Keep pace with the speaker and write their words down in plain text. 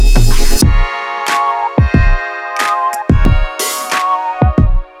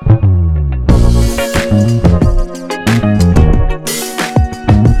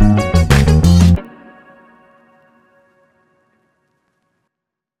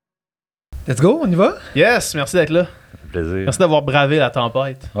Let's go, on y va? Yes, merci d'être là. Ça fait plaisir. Merci d'avoir bravé la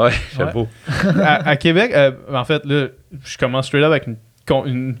tempête. Ouais, chapeau. À Québec, en fait, là, je commence straight up avec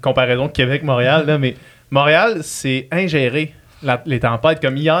une comparaison de Québec-Montréal, là, mais Montréal, c'est ingéré, les tempêtes.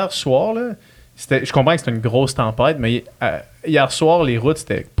 Comme hier soir, là, je comprends que c'était une grosse tempête, mais hier soir, les routes,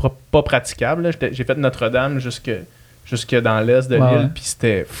 c'était pas praticable. Là. J'ai fait Notre-Dame jusque dans l'est de l'île, puis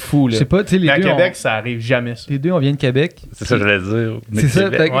c'était fou. Là. Je sais pas, tu sais, les mais à deux. Québec, ça arrive jamais, ça. Les deux, on vient de Québec. C'est ça que je voulais dire. C'est ça,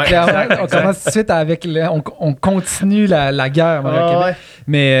 Ouais, clairement, exact. on commence tout de suite avec. On continue la guerre à Québec. Ouais.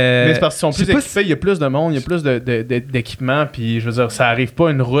 Mais c'est parce qu'ils sont plus je sais pas équipés, il y a plus de monde, il y a plus d'équipements, puis je veux dire, ça arrive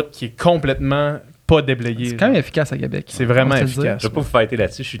pas une route qui est complètement pas déblayée. C'est quand même efficace à Québec. C'est vraiment On va se le dire. efficace. Je vais pas vous fighter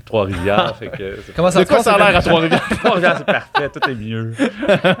là-dessus, je suis de Trois-Rivières. Fait que Comment ça De se quoi passe? ça a l'air à Trois-Rivières? Trois-Rivières, c'est parfait, tout est mieux.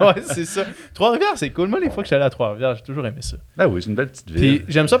 Ouais, c'est ça. Trois-Rivières, c'est cool. Moi, les fois que je suis allé à Trois-Rivières, j'ai toujours aimé ça. Ben oui, c'est une belle petite ville. Puis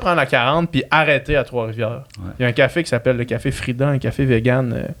j'aime ça prendre la 40 puis arrêter à Trois-Rivières. Ouais. Il y a un café qui s'appelle le Café Frida, un café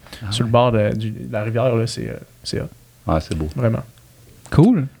vegan sur le bord de la rivière. Là, c'est hot. Ouais, c'est beau. Vraiment.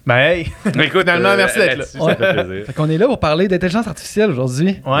 Cool. Ben hey! Écoute, Finalement, merci d'être là. là-dessus, ça fait plaisir. Fait qu'on est là pour parler d'intelligence artificielle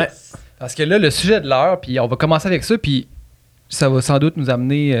aujourd'hui. Ouais. Parce que là, le sujet de l'heure, puis on va commencer avec ça, puis ça va sans doute nous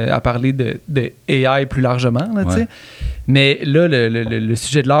amener à parler de AI plus largement, là, tu sais. Mais là, le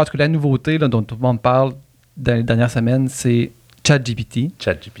sujet de l'heure, en tout cas, la nouveauté là, dont tout le monde parle dans les dernières semaines, c'est ChatGPT.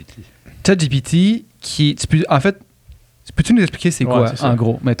 ChatGPT. ChatGPT, en fait, peux-tu nous expliquer c'est quoi, c'est ça. en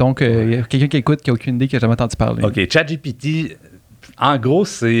gros? Mettons qu'il y a quelqu'un qui écoute qui n'a aucune idée, qui n'a jamais entendu parler. OK, ChatGPT, en gros,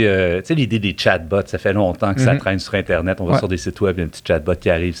 c'est tu sais, l'idée des chatbots. Ça fait longtemps que ça traîne sur Internet. On va sur des sites web, il y a un petit chatbot qui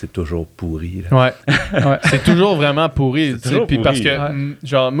arrive, c'est toujours pourri. Là. Ouais. C'est toujours vraiment pourri. tu sais. toujours Puis pourri. parce que,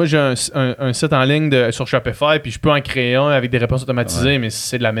 genre, moi, j'ai un site en ligne sur Shopify, puis je peux en créer un avec des réponses automatisées, mais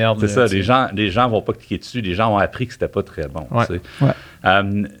c'est de la merde. C'est là, ça, les gens vont pas cliquer dessus. Les gens ont appris que c'était pas très bon. Ouais. Tu sais.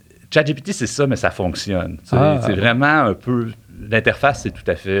 Ouais. ChatGPT, c'est ça, mais ça fonctionne. Tu sais. Ah. C'est vraiment un peu... L'interface, c'est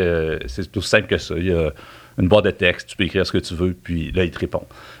tout à fait... c'est aussi simple que ça. Il y a une boîte de texte, tu peux écrire ce que tu veux, puis là, il te répond.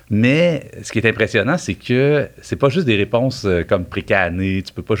 Mais ce qui est impressionnant, c'est que c'est pas juste des réponses comme précanées.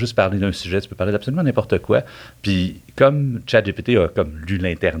 Tu peux pas juste parler d'un sujet, tu peux parler d'absolument n'importe quoi. Puis comme ChatGPT a comme lu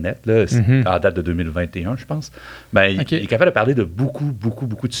l'Internet, là, en date de 2021, je pense, ben, il est capable de parler de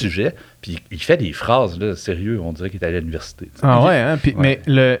beaucoup de sujets. Puis il fait des phrases, là, sérieux, on dirait qu'il est allé à l'université. Tu sais. Ah ouais, hein? Puis, Ouais.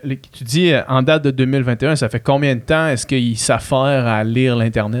 mais tu dis en date de 2021, ça fait combien de temps est-ce qu'il s'affaire à lire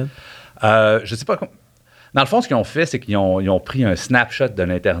l'Internet? Je sais pas. Dans le fond, ce qu'ils ont fait, c'est qu'ils ont pris un snapshot de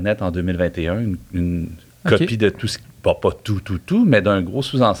l'Internet en 2021, une copie de tout ce qui... Pas tout, mais d'un gros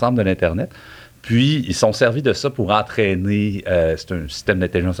sous-ensemble de l'Internet. Puis, ils sont servis de ça pour entraîner... c'est un système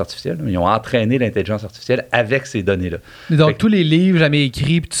d'intelligence artificielle. Là, ils ont entraîné l'intelligence artificielle avec ces données-là. Mais donc, Fait que- tous les livres jamais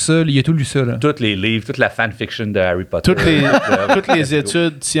écrits, puis tout ça, il a tout lu ça, là. Tous les livres, toute la fanfiction de Harry Potter. Toutes les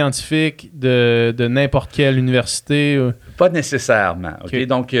études scientifiques de n'importe quelle université. Pas nécessairement. OK? OK.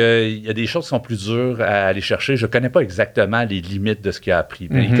 Donc, il y a des choses qui sont plus dures à aller chercher. Je ne connais pas exactement les limites de ce qu'il a appris.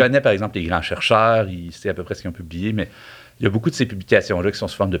 Mais il connaît, par exemple, les grands chercheurs. Il sait à peu près ce qu'ils ont publié. Mais il y a beaucoup de ces publications-là qui sont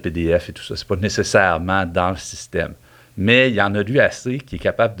sous forme de PDF et tout ça. Ce n'est pas nécessairement dans le système. Mais il y en a lu assez qui est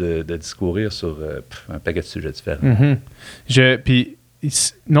capable de discourir sur un paquet de sujets différents. Puis,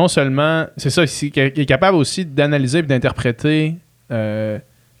 non seulement... C'est ça, il est capable aussi d'analyser et d'interpréter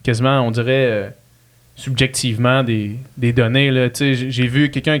quasiment, on dirait... subjectivement des données. Là. J'ai vu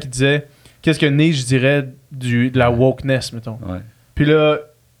quelqu'un qui disait qu'est-ce que Nietzsche dirait de la wokeness, mettons. Ouais. Puis là,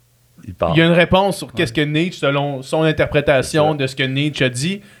 Il il y a une réponse sur qu'est-ce que Nietzsche, selon son interprétation de ce que Nietzsche a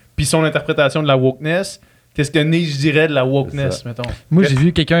dit, puis son interprétation de la wokeness. Qu'est-ce que Nietzsche dirait de la wokeness, mettons. Moi, j'ai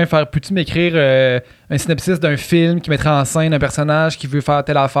vu quelqu'un faire « Peux-tu m'écrire un synopsis d'un film qui mettrait en scène un personnage qui veut faire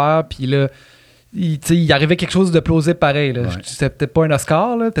telle affaire? » Puis là, il arrivait quelque chose de plausible pareil. Là. Ouais. C'était peut-être pas un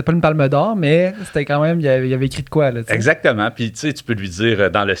Oscar, là, peut-être pas une palme d'or, mais c'était quand même, il avait écrit de quoi. Là, Exactement. Puis, tu sais, tu peux lui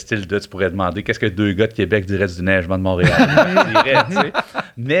dire dans le style de, tu pourrais demander qu'est-ce que deux gars de Québec diraient du déneigement de Montréal. Il dirait, tu sais.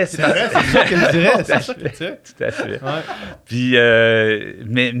 Mais c'est vrai, c'est ça qu'il dirait. C'est ça que tu sais. Tout à fait. Ouais. Puis,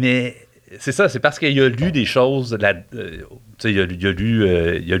 mais c'est ça, c'est parce qu'il a lu des choses. Tu sais, il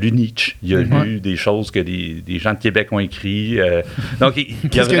a lu Nietzsche. Il a lu des choses que des gens de Québec ont écrit. Donc, il a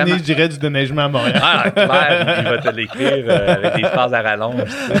Qu'est-ce que vraiment... Nietzsche dirait du déneigement à Montréal? Ah, clair, il va te l'écrire avec des phrases à rallonge.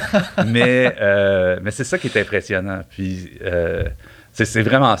 Tu sais. Mais c'est ça qui est impressionnant. Puis, c'est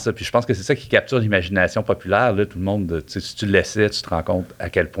vraiment ça. Puis je pense que c'est ça qui capture l'imagination populaire. Là, tout le monde, tu sais, si tu le laissais, tu te rends compte à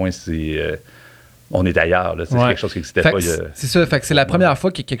quel point c'est... on est ailleurs. Là. C'est quelque chose qui n'existait pas. C'est ça. Fait que c'est la première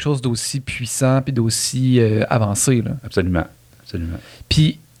fois qu'il y a quelque chose d'aussi puissant puis d'aussi avancé. Là. Absolument.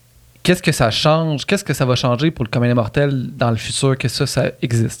 Puis, qu'est-ce que ça change? Qu'est-ce que ça va changer pour le commun des mortels dans le futur que ça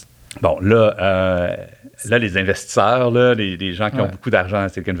existe? Bon, là les investisseurs, là, les gens qui ont beaucoup d'argent à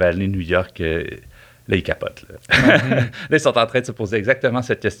Silicon Valley, New York, Là, ils capotent. Là. Là, ils sont en train de se poser exactement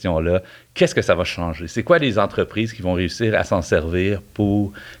cette question-là. Qu'est-ce que ça va changer? C'est quoi les entreprises qui vont réussir à s'en servir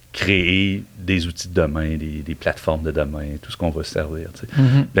pour créer des outils de demain, des plateformes de demain, tout ce qu'on va se servir?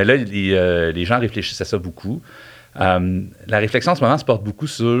 Ben là, les gens réfléchissent à ça beaucoup. La réflexion en ce moment se porte beaucoup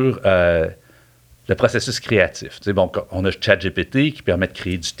sur le processus créatif. Bon, on a ChatGPT qui permet de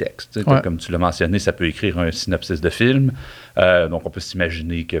créer du texte. Comme tu l'as mentionné, ça peut écrire un synopsis de film. Donc, on peut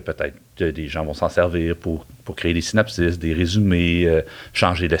s'imaginer que peut-être des gens vont s'en servir pour créer des synopsis, des résumés,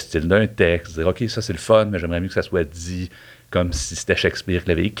 changer le style d'un texte, dire « OK, ça c'est le fun, mais j'aimerais mieux que ça soit dit comme si c'était Shakespeare qui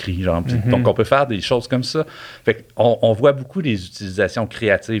l'avait écrit. » Donc, on peut faire des choses comme ça. Fait on voit beaucoup les utilisations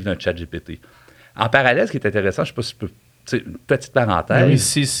créatives d'un ChatGPT. En parallèle, ce qui est intéressant, je ne sais pas si tu peux... une petite parenthèse. Oui,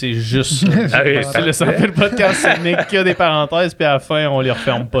 ici, c'est juste ça. Le podcast, ce n'est que des parenthèses, puis à la fin, on les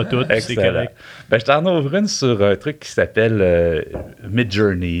referme pas toutes. C'est correct. Ben, je t'en ouvre une sur un truc qui s'appelle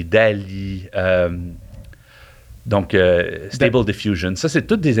Midjourney, DALL-E, donc Stable Diffusion. Ça, c'est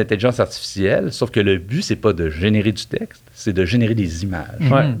toutes des intelligences artificielles, sauf que le but, c'est pas de générer du texte, c'est de générer des images.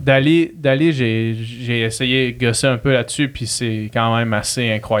 Ouais, DALL-E, j'ai essayé de gosser un peu là-dessus, puis c'est quand même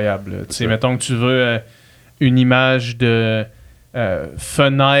assez incroyable. Mettons que tu veux... une image de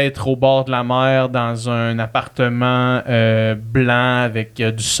fenêtre au bord de la mer dans un appartement blanc avec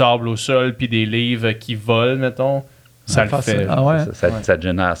du sable au sol puis des livres qui volent, mettons. Ça le fait. Ça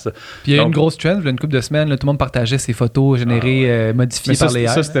génère ça. Puis il y a eu une grosse trend, il y a une couple de semaines, là, tout le monde partageait ses photos générées, modifiées par les AI.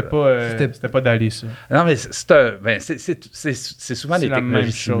 Ça, c'était pas DALL-E, ça. Non, mais c'est souvent des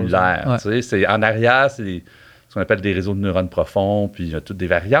technologies similaires. Ouais. En arrière, c'est ce qu'on appelle des réseaux de neurones profonds, puis il y a toutes des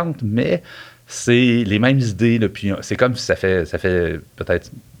variantes, mais c'est les mêmes idées. Là, puis c'est comme si ça fait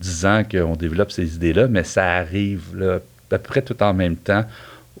peut-être 10 ans qu'on développe ces idées-là, mais ça arrive là, à peu près tout en même temps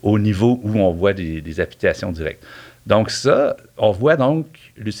au niveau où on voit des applications directes. Donc ça, on voit donc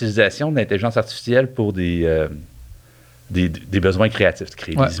l'utilisation de l'intelligence artificielle pour des besoins créatifs,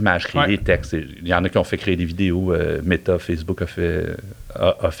 créer des images, créer des textes. Il y en a qui ont fait créer des vidéos. Meta, Facebook a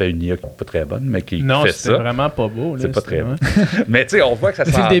fait une IA qui n'est pas très bonne, mais qui fait ça. Non, c'est vraiment pas beau. Là, c'est pas très bon. Mais tu sais, on voit que ça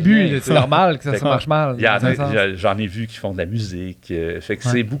c'est le début, c'est normal que ça marche mal. J'en ai vu qui font de la musique. Fait que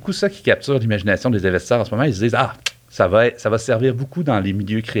c'est beaucoup ça qui capture l'imagination des investisseurs en ce moment. Ils se disent, ça va servir beaucoup dans les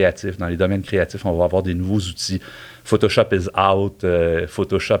milieux créatifs, dans les domaines créatifs. On va avoir des nouveaux outils. Photoshop is out.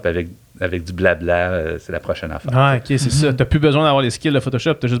 Photoshop avec du blabla, c'est la prochaine affaire. Ah, OK, c'est ça. Tu n'as plus besoin d'avoir les skills de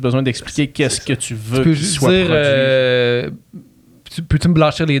Photoshop. Tu as juste besoin d'expliquer qu'est-ce que tu veux qu'il soit produit. Peux-tu me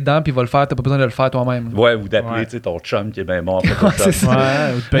blanchir les dents puis il va le faire, t'as pas besoin de le faire toi-même. Ouais, ou d'appeler ton chum qui est bien bon en Photoshop.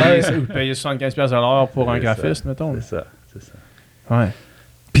 Ou de payer 75$ à l'heure pour un graphiste, mettons. C'est ça. Ouais.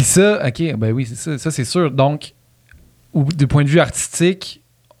 Puis ça, OK, ben oui, c'est ça. Ça, c'est sûr. Donc, du point de vue artistique,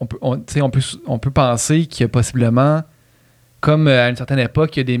 on peut penser qu'il y a possiblement, comme à une certaine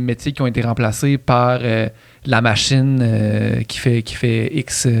époque, il y a des métiers qui ont été remplacés par la machine qui fait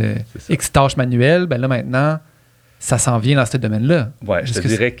X tâches manuelles. Ben là, maintenant, ça s'en vient dans ce domaine-là. Oui, je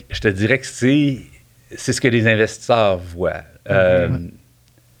te dirais que c'est ce que les investisseurs voient.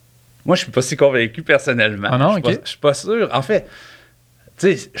 Moi, je suis pas si convaincu personnellement. Ah non, je suis pas sûr. En fait,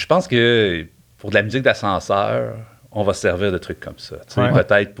 tu sais, je pense que pour de la musique d'ascenseur, on va se servir de trucs comme ça.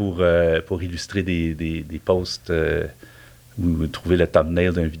 Peut-être pour illustrer des posts ou trouver le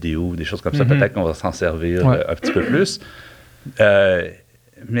thumbnail d'une vidéo, des choses comme ça. Peut-être qu'on va s'en servir un petit peu plus.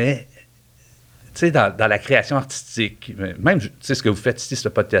 Mais, tu sais, dans la création artistique, même, tu sais, ce que vous faites ici, ce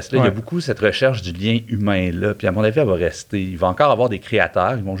podcast-là, il y a beaucoup cette recherche du lien humain-là. Puis, à mon avis, elle va rester. Il va encore avoir des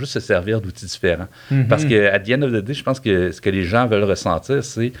créateurs. Ils vont juste se servir d'outils différents. Parce qu'à the end of the day, je pense que ce que les gens veulent ressentir,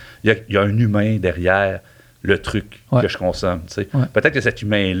 c'est il y a un humain derrière le truc que je consomme. Peut-être que cet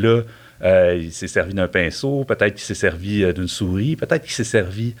humain-là, il s'est servi d'un pinceau, peut-être qu'il s'est servi d'une souris, peut-être qu'il s'est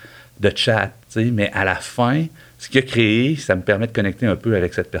servi de chat, mais à la fin, ce qu'il a créé, ça me permet de connecter un peu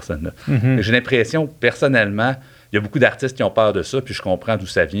avec cette personne-là. J'ai l'impression, personnellement, il y a beaucoup d'artistes qui ont peur de ça, puis je comprends d'où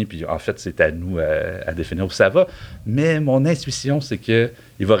ça vient, puis en fait, c'est à nous à définir où ça va. Mais mon intuition, c'est qu'il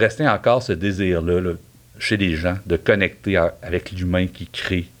va rester encore ce désir-là là, chez les gens de connecter avec l'humain qui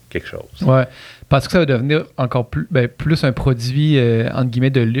crée quelque chose. Ouais. Parce que ça va devenir encore plus un produit, entre guillemets,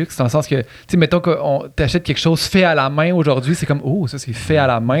 de luxe, dans le sens que, tu sais, mettons qu'on t'achète quelque chose fait à la main aujourd'hui, c'est comme, oh, ça, c'est fait à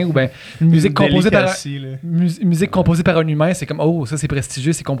la main, ou bien une musique composée par un humain, c'est comme, oh, ça, c'est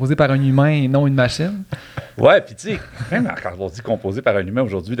prestigieux, c'est composé par un humain et non une machine. Ouais, puis tu sais, même quand on dit composé par un humain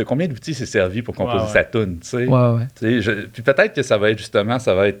aujourd'hui, de combien d'outils s'est servi pour composer sa toune, tu sais? Puis peut-être que ça va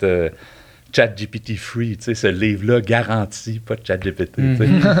être ChatGPT free, tu sais, ce livre-là garanti, pas de ChatGPT, tu sais.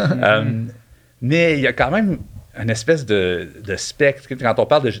 Mais il y a quand même une espèce de spectre. Quand on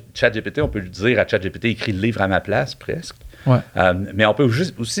parle de ChatGPT, on peut lui dire à ChatGPT, écris le livre à ma place, presque. Ouais. Mais on peut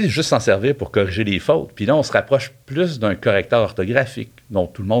aussi juste s'en servir pour corriger les fautes. Puis là, on se rapproche plus d'un correcteur orthographique dont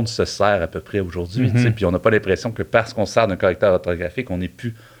tout le monde se sert à peu près aujourd'hui. Puis on n'a pas l'impression que parce qu'on se sert d'un correcteur orthographique, on n'est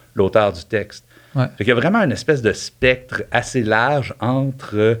plus l'auteur du texte. Ouais. Fait qu'il y a vraiment une espèce de spectre assez large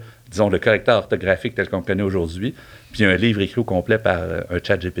entre, disons, le correcteur orthographique tel qu'on le connaît aujourd'hui, puis un livre écrit au complet par un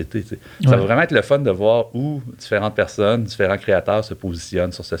chat GPT. Ça va vraiment être le fun de voir où différentes personnes, différents créateurs se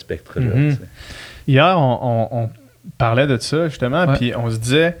positionnent sur ce spectre-là. Hier, on parlait de ça, justement, puis on se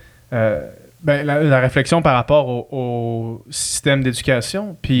disait, la réflexion par rapport au système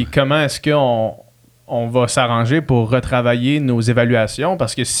d'éducation, puis comment est-ce qu'on va s'arranger pour retravailler nos évaluations,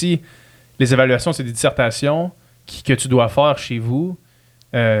 parce que si les évaluations, c'est des dissertations que tu dois faire chez vous,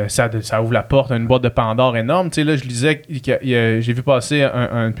 ça ouvre la porte à une boîte de Pandore énorme. Tu sais, là, je lisais, j'ai vu passer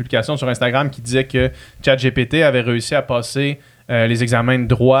une publication sur Instagram qui disait que ChatGPT avait réussi à passer les examens de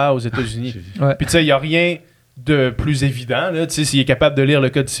droit aux États-Unis. Puis tu sais, il n'y a rien de plus évident. Tu sais, s'il est capable de lire le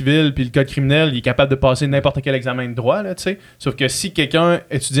code civil puis le code criminel, il est capable de passer n'importe quel examen de droit. Là, tu sais. Sauf que si quelqu'un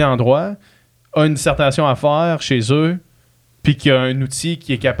étudie en droit, a une dissertation à faire chez eux, puis qu'il y a un outil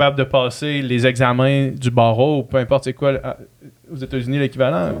qui est capable de passer les examens du barreau, ou peu importe c'est quoi, aux États-Unis,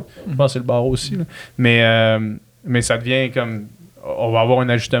 l'équivalent, je pense que c'est le barreau aussi. Là. Mais ça devient comme... On va avoir un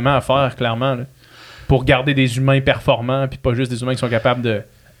ajustement à faire, clairement, là, pour garder des humains performants, puis pas juste des humains qui sont capables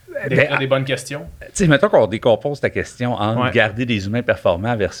d'écrire des bonnes questions. Tu sais, mettons qu'on décompose ta question en garder des humains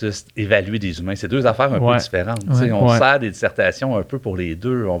performants versus évaluer des humains. C'est deux affaires un peu différentes. On sert des dissertations un peu pour les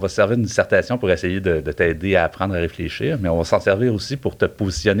deux. On va se servir d'une dissertation pour essayer de t'aider à apprendre à réfléchir, mais on va s'en servir aussi pour te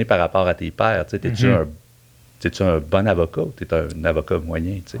positionner par rapport à tes pairs. T'es-tu un bon avocat ou t'es un avocat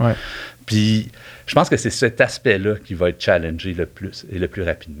moyen? Puis, je pense que c'est cet aspect-là qui va être challengé le plus et le plus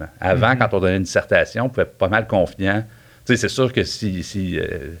rapidement. Avant, quand on donnait une dissertation, on pouvait être pas mal confiant. Tu sais, c'est sûr que si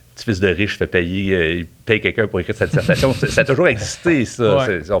petit fils de riche fait il paye quelqu'un pour écrire sa dissertation, ça a toujours existé, ça. On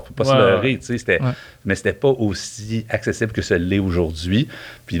ne peut pas se leurrer, tu sais. Mais c'était pas aussi accessible que ce l'est aujourd'hui.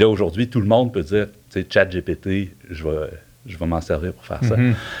 Puis là, aujourd'hui, tout le monde peut dire, tu sais, ChatGPT, je vais m'en servir pour faire ça.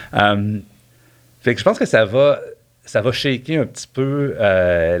 Fait que je pense que ça va shaker un petit peu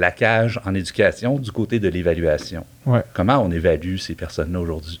la cage en éducation du côté de l'évaluation. Comment on évalue ces personnes-là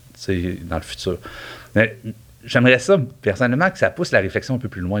aujourd'hui, tu sais, dans le futur. Mais j'aimerais ça, personnellement, que ça pousse la réflexion un peu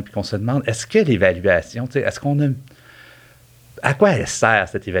plus loin puis qu'on se demande, est-ce que l'évaluation, tu sais, est-ce qu'on a... À quoi elle sert,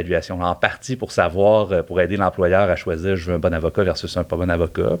 cette évaluation? En partie pour savoir, pour aider l'employeur à choisir je veux un bon avocat versus un pas bon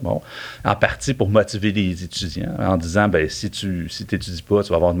avocat. Bon. En partie pour motiver les étudiants en disant si tu n'étudies pas, tu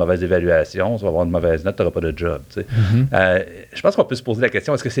vas avoir une mauvaise évaluation, tu vas avoir une mauvaise note, tu n'auras pas de job. Tu sais. Je pense qu'on peut se poser la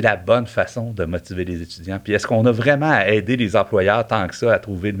question, est-ce que c'est la bonne façon de motiver les étudiants? Puis est-ce qu'on a vraiment à aider les employeurs tant que ça à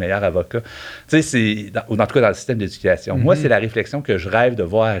trouver le meilleur avocat? Tu sais, en tout cas dans le système d'éducation. Moi, c'est la réflexion que je rêve de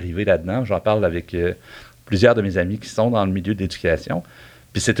voir arriver là-dedans. J'en parle avec... plusieurs de mes amis qui sont dans le milieu de l'éducation.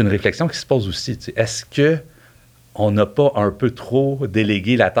 Puis c'est une réflexion qui se pose aussi. Est-ce qu'on n'a pas un peu trop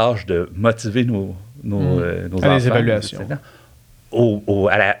délégué la tâche de motiver nos enfants? À les évaluations.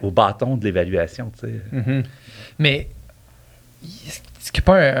 Au bâton de l'évaluation. Mais est-ce qu'il n'y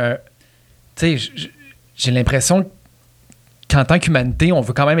a pas tu sais, j'ai l'impression qu'en tant qu'humanité, on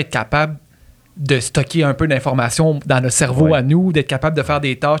veut quand même être capable de stocker un peu d'informations dans notre cerveau à nous, d'être capable de faire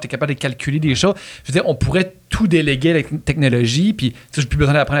des tâches, d'être capable de calculer des choses. Je veux dire, on pourrait tout déléguer à la technologie, puis j'ai plus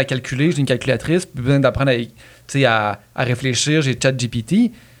besoin d'apprendre à calculer, j'ai une calculatrice, plus besoin d'apprendre à réfléchir, j'ai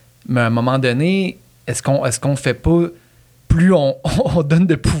ChatGPT. Mais à un moment donné, est-ce qu'on fait pas, plus on donne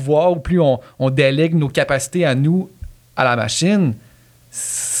de pouvoir, ou plus on délègue nos capacités à nous, à la machine,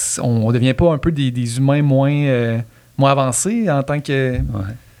 on devient pas un peu des humains moins avancés en tant que...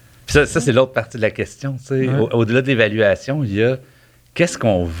 Ça, c'est l'autre partie de la question. Au-delà de l'évaluation, il y a qu'est-ce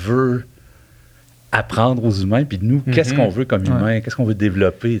qu'on veut apprendre aux humains, puis nous, qu'est-ce qu'on veut comme humain, qu'est-ce qu'on veut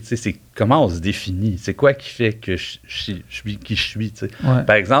développer. C'est comment on se définit, c'est quoi qui fait que je suis qui je suis.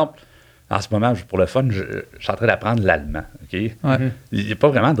 Par exemple, en ce moment, pour le fun, je suis en train d'apprendre l'allemand. Il n'y a pas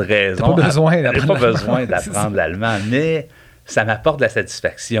vraiment de raison. Il n'y a pas besoin d'apprendre l'allemand, mais ça m'apporte de la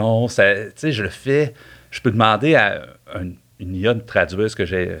satisfaction. Je le fais. Je peux demander à une IA de traduire ce que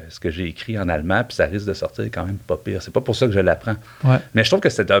j'ai écrit en allemand, puis ça risque de sortir quand même pas pire. C'est pas pour ça que je l'apprends. Mais je trouve que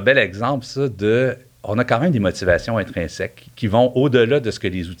c'est un bel exemple, ça, on a quand même des motivations intrinsèques qui vont au-delà de ce que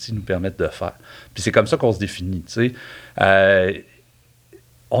les outils nous permettent de faire. Puis c'est comme ça qu'on se définit, tu sais.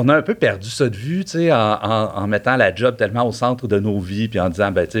 On a un peu perdu ça de vue, tu sais, en mettant la job tellement au centre de nos vies, puis en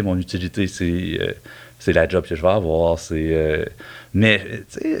disant, tu sais, mon utilité, c'est la job que je vais avoir. Mais,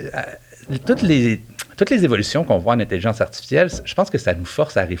 tu sais, toutes les évolutions qu'on voit en intelligence artificielle, je pense que ça nous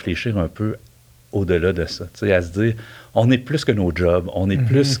force à réfléchir un peu au-delà de ça. Tu sais, à se dire, on est plus que nos jobs, on est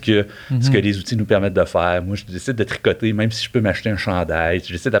plus que ce que les outils nous permettent de faire. Moi, je décide de tricoter, même si je peux m'acheter un chandail.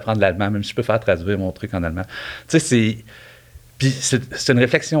 Je décide d'apprendre l'allemand, même si je peux faire traduire mon truc en allemand. Tu sais, Puis c'est une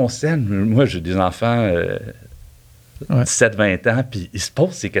réflexion saine. Moi, j'ai des enfants... 17-20 ans, puis ils se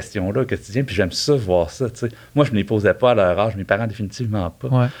posent ces questions-là au quotidien, puis j'aime ça, voir ça, tu sais. Moi, je ne me les posais pas à leur âge, mes parents définitivement pas.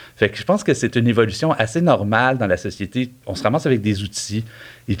 Ouais. Fait que je pense que c'est une évolution assez normale dans la société. On se ramasse avec des outils,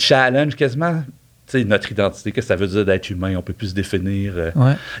 ils challenge quasiment, tu sais, notre identité, que ça veut dire d'être humain, on peut plus se définir.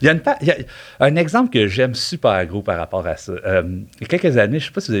 Il y a un exemple que j'aime super gros par rapport à ça. Il y a quelques années, je ne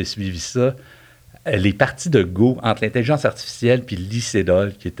sais pas si vous avez suivi ça, les parties de Go entre l'intelligence artificielle puis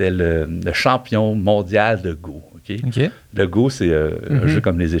l'Icédol, qui était le champion mondial de Go. Okay? Le Go, c'est un jeu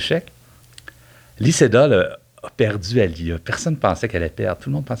comme les échecs. L'Icédol a perdu à l'IA. Personne ne pensait qu'elle allait perdre.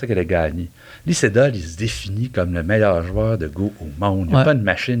 Tout le monde pensait qu'elle allait gagner. L'Icédol, il se définit comme le meilleur joueur de Go au monde. Il n'y a pas une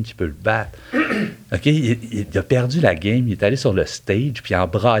machine qui peut le battre. Okay? Il a perdu la game. Il est allé sur le stage, puis en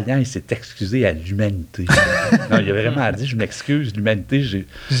braillant, il s'est excusé à l'humanité. Non, il a vraiment dit, je m'excuse, l'humanité, je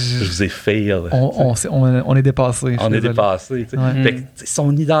vous ai fail. On est dépassé. On est dépassé. Fait que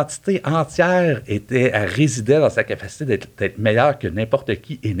son identité entière elle résidait dans sa capacité d'être meilleur que n'importe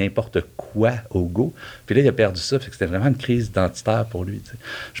qui et n'importe quoi au Go. Puis là, il a perdu ça. Fait que c'était vraiment une crise identitaire pour lui. T'sais.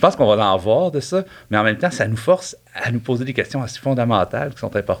 Je pense qu'on va en voir de ça, mais en même temps, ça nous force à nous poser des questions assez fondamentales qui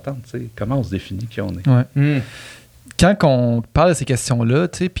sont importantes. T'sais. Comment on se définit qui on est? Ouais. Quand on parle de ces questions-là,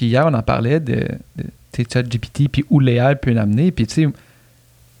 puis hier, on en parlait de ChatGPT, puis où l'AI peut l'amener, puis tu sais,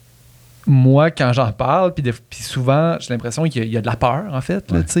 moi, quand j'en parle, puis souvent, j'ai l'impression qu'il y a de la peur, en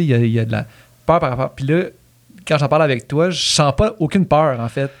fait. Là, il y a de la peur par rapport... Puis là, quand j'en parle avec toi, je sens pas aucune peur, en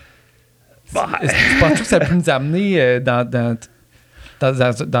fait. Est-ce que tu penses que ça peut nous amener dans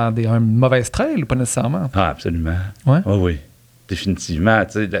un mauvais trail ou pas nécessairement? Ah, absolument. Ouais? Oui, définitivement.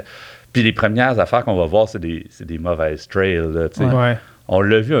 Puis les premières affaires qu'on va voir, c'est des mauvaises trails. Là, on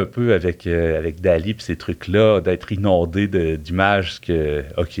l'a vu un peu avec Dali et ces trucs-là, d'être inondé d'images que,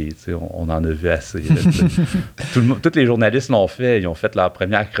 OK, on en a vu assez. Là, tous les journalistes l'ont fait. Ils ont fait leur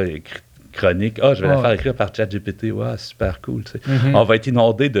première chronique. Je vais la faire écrire par ChatGPT. Ouais, super cool. On va être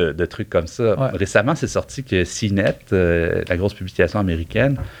inondé de trucs comme ça. Ouais. Récemment, c'est sorti que Cette, la grosse publication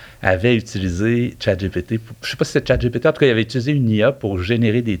américaine, avait utilisé ChatGPT. Je ne sais pas si c'est ChatGPT. En tout cas, il avait utilisé une IA pour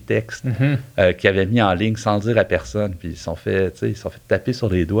générer des textes qu'ils avaient mis en ligne sans dire à personne. Puis ils se sont fait taper sur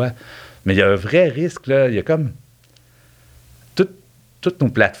les doigts. Mais il y a un vrai risque. Là. Il y a comme toutes nos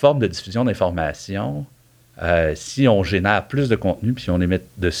plateformes de diffusion d'informations. Si on génère plus de contenu puis on les met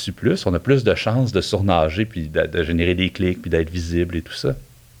dessus plus, on a plus de chances de surnager puis de générer des clics puis d'être visible et tout ça.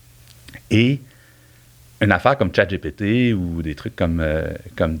 Et une affaire comme ChatGPT ou des trucs comme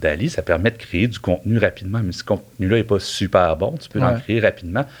Dali, ça permet de créer du contenu rapidement. Mais si ce contenu-là n'est pas super bon, tu peux l'en créer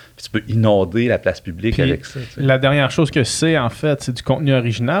rapidement puis tu peux inonder la place publique puis avec ça. T'sais. La dernière chose que c'est, en fait, c'est du contenu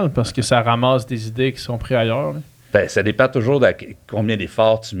original parce que ça ramasse des idées qui sont prises ailleurs. Là. Ben, ça dépend toujours de combien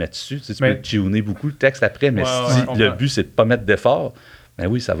d'efforts tu mets dessus. Tu peux tuner beaucoup le texte après, mais si le but, c'est de ne pas mettre d'efforts, ben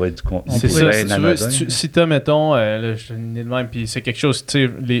oui, ça va être du contenu. C'est ça. Si tu as, mettons, là, je te dis de même, puis c'est quelque chose, tu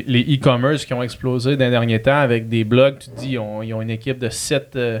sais, les e-commerce qui ont explosé dans les derniers temps avec des blogs, tu te dis, ils ont une équipe de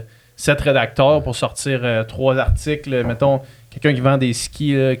 7 rédacteurs pour sortir 3 articles. Mettons, quelqu'un qui vend des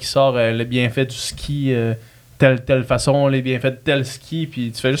skis, là, qui sort le bienfait du ski... telle façon, les bienfaits de tel ski,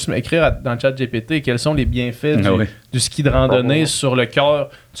 puis tu fais juste écrire dans le chat GPT quels sont les bienfaits du ski de randonnée sur le cœur,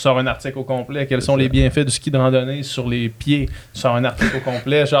 tu sors un article au complet, quels sont les bienfaits du ski de randonnée sur les pieds, tu sors un article au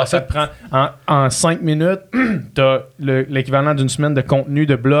complet, genre ça te prend en 5 minutes, t'as l'équivalent d'une semaine de contenu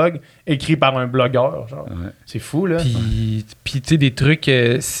de blog écrit par un blogueur, genre. C'est fou, là. Puis tu sais, des trucs,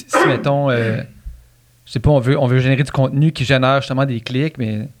 si mettons, je sais pas, on veut générer du contenu qui génère justement des clics,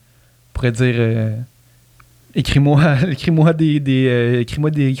 mais on pourrait dire... Écris-moi des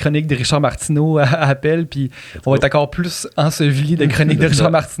chroniques de Richard Martineau à Appel, puis on va être encore plus enseveli de chroniques de Richard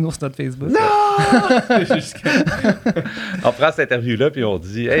Martineau sur notre Facebook. Non! On prend cette interview-là, puis on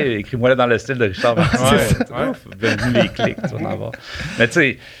dit, hey, écris-moi dans le style de Richard Martineau. Bienvenue les clics, tu vas en avoir. Mais tu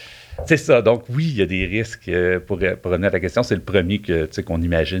sais, c'est ça. Donc, oui, il y a des risques. Pour revenir à ta question, c'est le premier qu'on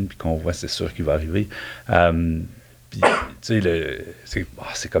imagine, puis qu'on voit, c'est sûr qu'il va arriver. Puis, tu sais,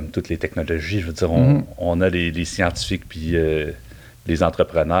 c'est comme toutes les technologies. Je veux dire, on a les scientifiques puis les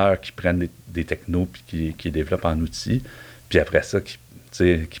entrepreneurs qui prennent des technos puis qui les développent en outils. Puis après ça,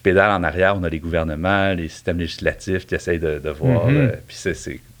 qui pédalent en arrière, on a les gouvernements, les systèmes législatifs qui essayent de voir. Puis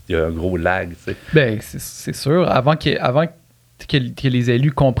il y a un gros lag, tu sais. Bien, c'est sûr. Avant que les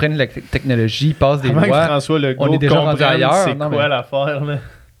élus comprennent la technologie, passent des lois, on est déjà rendu ailleurs. C'est quoi l'affaire, là?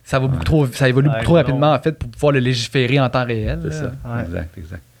 Ça évolue beaucoup trop rapidement, en fait, pour pouvoir le légiférer en temps réel. C'est ça,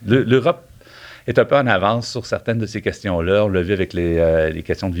 exact. L'Europe, est un peu en avance sur certaines de ces questions-là. On l'a vu avec les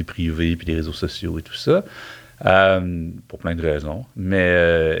questions de vie privée puis les réseaux sociaux et tout ça, pour plein de raisons.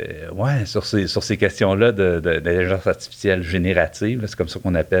 Mais ouais, sur ces questions-là d'intelligence artificielle générative, là, c'est comme ça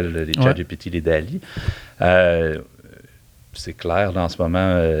qu'on appelle les ChatGPT, les DALL-E. C'est clair, là, en ce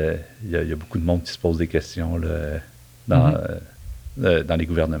moment, il y a beaucoup de monde qui se pose des questions là, dans les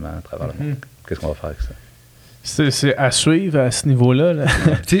gouvernements à travers le monde. Qu'est-ce qu'on va faire avec ça? C'est à suivre à ce niveau-là. Là.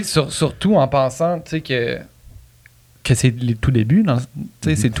 Surtout en pensant que c'est les tout débuts.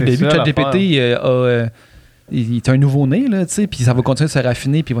 C'est le tout début. ChatGPT il est un nouveau-né, puis ça va continuer de se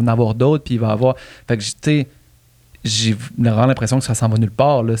raffiner, puis il va en avoir d'autres, puis il va avoir... Fait que, j'ai vraiment l'impression que ça s'en va nulle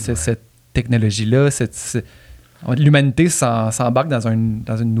part, là, cette technologie-là, l'humanité s'embarque dans une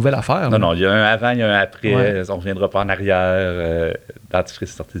nouvelle affaire. Là. Non, il y a un avant, il y a un après. On ne reviendra pas en arrière.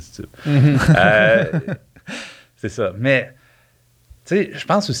 Dentifrice sorti du tube. C'est ça. Mais, tu sais, je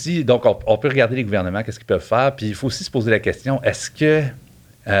pense aussi, donc, on peut regarder les gouvernements, qu'est-ce qu'ils peuvent faire, puis il faut aussi se poser la question, est-ce qu'on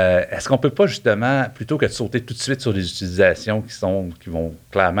ne peut pas, justement, plutôt que de sauter tout de suite sur des utilisations qui vont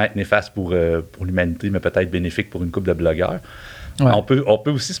clairement être néfastes pour l'humanité, mais peut-être bénéfiques pour une couple de blogueurs, on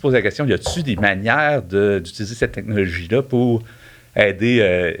peut aussi se poser la question, y a-t-il des manières d'utiliser cette technologie-là pour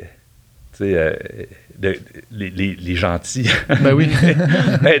aider les gentils, ben oui.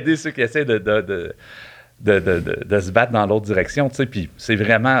 aider ceux qui essaient de se battre dans l'autre direction, tu sais, puis c'est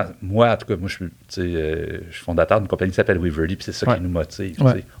vraiment, moi, en tout cas, je suis fondateur d'une compagnie qui s'appelle Waverly, puis c'est ça qui nous motive, tu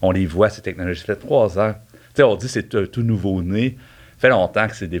sais. On les voit, ces technologies, ça fait 3 ans, tu sais, on dit que c'est tout nouveau-né, ça fait longtemps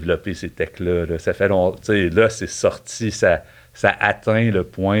que c'est développé, ces techs-là, là. Ça fait longtemps, tu sais, là, c'est sorti, ça atteint le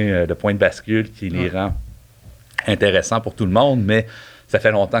point de bascule qui les rend intéressants pour tout le monde, mais ça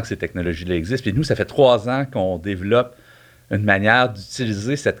fait longtemps que ces technologies-là existent. Puis nous, ça fait 3 ans qu'on développe une manière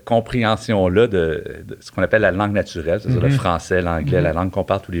d'utiliser cette compréhension-là de ce qu'on appelle la langue naturelle, c'est-à-dire le français, l'anglais, la langue qu'on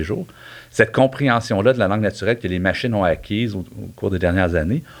parle tous les jours. Cette compréhension-là de la langue naturelle que les machines ont acquise au cours des dernières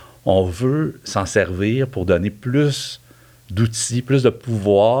années, on veut s'en servir pour donner plus d'outils, plus de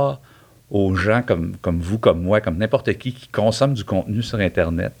pouvoir aux gens comme vous, comme moi, comme n'importe qui consomment du contenu sur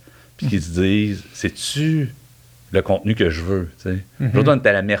Internet, puis qui se disent, c'est-tu le contenu que je veux? Aujourd'hui, on est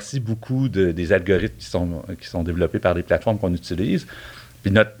à la merci beaucoup des algorithmes qui sont développés par les plateformes qu'on utilise.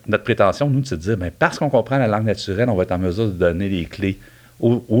 Puis notre prétention, nous, c'est de dire, bien, parce qu'on comprend la langue naturelle, on va être en mesure de donner les clés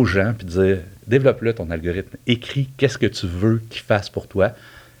aux gens, puis de dire, développe-le ton algorithme, écris qu'est-ce que tu veux qu'il fasse pour toi,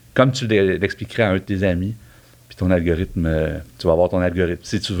 comme tu l'expliquerais à un de tes amis. Puis ton algorithme, tu vas avoir ton algorithme.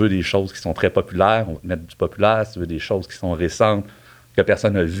 Si tu veux des choses qui sont très populaires, on va te mettre du populaire. Si tu veux des choses qui sont récentes, que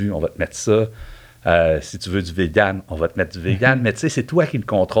personne n'a vues, on va te mettre ça. Si tu veux du vegan, on va te mettre du vegan. Mais tu sais, c'est toi qui le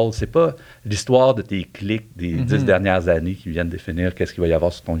contrôle. C'est pas l'histoire de tes clics des 10 dernières années qui viennent définir qu'est-ce qu'il va y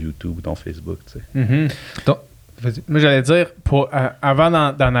avoir sur ton YouTube ou ton Facebook. Donc, moi, j'allais dire,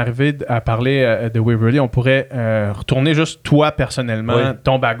 avant d'en arriver à parler de Waverly, on pourrait retourner juste toi personnellement,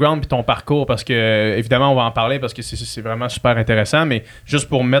 ton background puis ton parcours, parce que, évidemment, on va en parler parce que c'est vraiment super intéressant, mais juste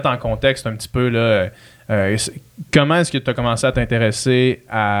pour mettre en contexte un petit peu, là, comment est-ce que tu as commencé à t'intéresser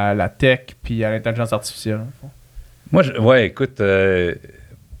à la tech puis à l'intelligence artificielle? Moi, écoute, je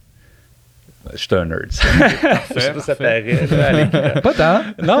suis un nerd. Je sais pas si ça paraît. Là, pas tant.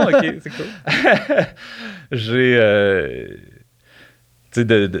 Non, OK, c'est cool. J'ai...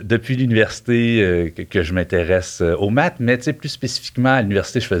 depuis l'université que je m'intéresse aux maths, mais plus spécifiquement à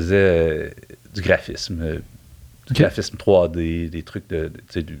l'université, je faisais du graphisme. Graphisme 3D, des trucs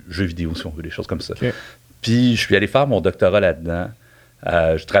du jeu vidéo, si on veut, des choses comme ça. Okay. Puis je suis allé faire mon doctorat là-dedans.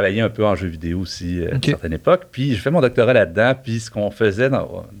 Je travaillais un peu en jeu vidéo aussi à une certaine époque. Puis j'ai fait mon doctorat là-dedans. Puis ce qu'on faisait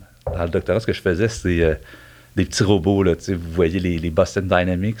dans le doctorat, ce que je faisais, c'est des petits robots. Là, vous voyez les Boston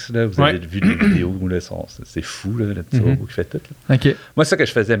Dynamics. Là, vous avez vu les vidéos. Là, c'est fou, là, le petit robot qui fait tout. Là. Okay. Moi, c'est ça que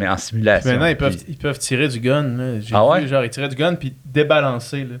je faisais, mais en simulation. Maintenant, ils peuvent tirer du gun. Là. J'ai vu, genre, ils tiraient du gun puis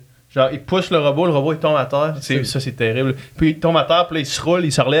débalancer. Là. Genre, il pousse le robot il tombe à terre. Ça, c'est terrible. Puis il tombe à terre, puis là, il se roule,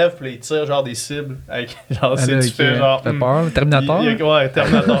 il se relève, puis là, il tire genre des cibles. Avec, genre, tu fais genre. Fait peur, Terminator. Ouais,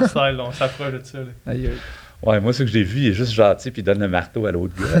 Terminator style, on s'approche de ça. Ouais, moi, ce que j'ai vu, il est juste gentil, puis il donne le marteau à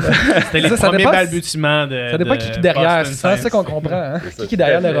l'autre gars. C'était les premiers balbutiements de. Ça dépend qui est derrière, c'est ça qu'on comprend. Hein? Qui est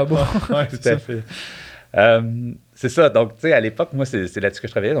derrière le robot. Ouais, tout à fait. C'est ça. Donc, tu sais, à l'époque, moi, c'est là-dessus que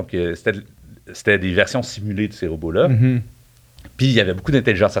je travaillais. Donc, c'était des versions simulées de ces robots-là. Puis, il y avait beaucoup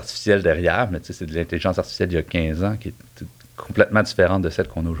d'intelligence artificielle derrière, mais tu sais, c'est de l'intelligence artificielle d'il y a 15 ans qui est complètement différente de celle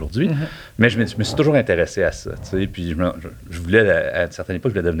qu'on a aujourd'hui. Mais je me suis toujours intéressé à ça, tu sais. Puis, je voulais, à une certaine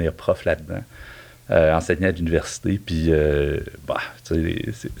époque, je voulais devenir prof là-dedans, enseigner à l'université. Puis,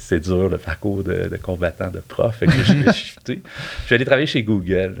 tu sais, c'est dur, le parcours de combattant, de prof. Fait que je suis allé travailler chez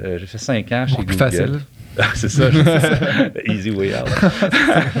Google. J'ai fait 5 ans chez Google. Plus facile. C'est ça. Easy way out.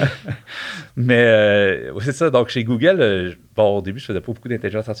 Mais oui, c'est ça. Donc, chez Google, au début, je faisais pas beaucoup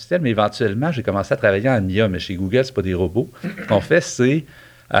d'intelligence artificielle, mais éventuellement, j'ai commencé à travailler en IA. Mais chez Google, c'est pas des robots. Ce qu'on fait, c'est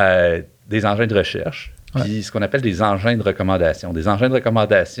des engins de recherche, puis ce qu'on appelle des engins de recommandation. Des engins de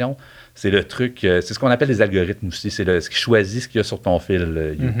recommandation, c'est le truc, c'est ce qu'on appelle des algorithmes aussi. C'est ce qui choisit ce qu'il y a sur ton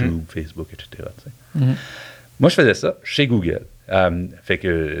fil, YouTube, Facebook, etc. Moi, je faisais ça chez Google. Fait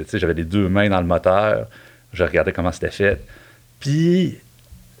que, tu sais, j'avais les deux mains dans le moteur. Je regardais comment c'était fait. Puis,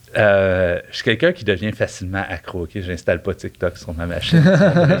 je suis quelqu'un qui devient facilement accro. Okay? Je n'installe pas TikTok sur ma machine.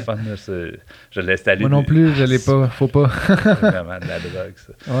 Sur mon téléphone, là, je l'ai installé. Moi non plus, je ne l'ai pas. Faut pas. C'est vraiment de la drogue,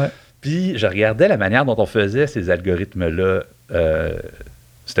 ça. Ouais. Puis, je regardais la manière dont on faisait ces algorithmes-là.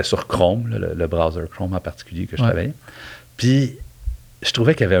 C'était sur Chrome, là, le browser Chrome en particulier que je travaillais. Puis, je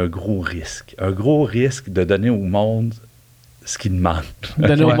trouvais qu'il y avait un gros risque. Un gros risque de donner au monde ce qu'il demande.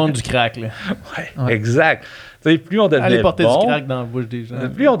 Donner au monde du crack, là. Ouais. Exact. T'sais, plus on devenait Aller porter bon, du crack dans la bouche des gens.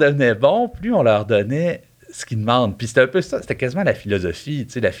 Plus on devenait bon, plus on leur donnait ce qu'ils demandent. Puis c'était un peu ça, c'était quasiment la philosophie.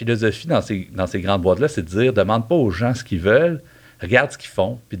 T'sais, la philosophie dans ces grandes boîtes-là, c'est de dire, demande pas aux gens ce qu'ils veulent, regarde ce qu'ils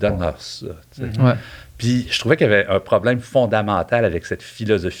font, puis donne-leur ça. Puis je trouvais qu'il y avait un problème fondamental avec cette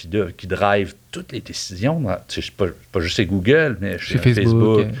philosophie-là qui drive toutes les décisions. Pas juste chez Google, mais chez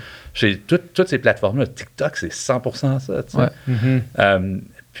Facebook. Chez toutes ces plateformes-là. TikTok, c'est 100% ça.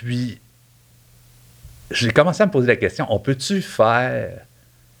 Puis, j'ai commencé à me poser la question, on peut-tu faire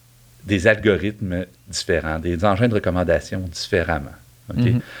des algorithmes différents, des engins de recommandation différemment?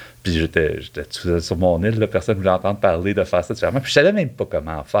 Puis j'étais tout seul sur mon île, là, personne ne voulait entendre parler de faire ça différemment. Puis je ne savais même pas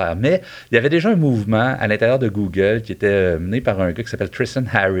comment faire. Mais il y avait déjà un mouvement à l'intérieur de Google qui était mené par un gars qui s'appelle Tristan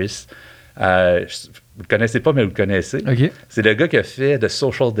Harris. Vous ne le connaissez pas, mais vous le connaissez. Okay. C'est le gars qui a fait The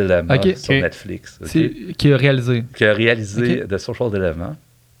Social Dilemma sur Netflix. Qui a réalisé. Qui a réalisé The Social Dilemma.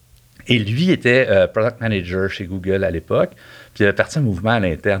 Et lui était product manager chez Google à l'époque. Puis il avait parti un mouvement à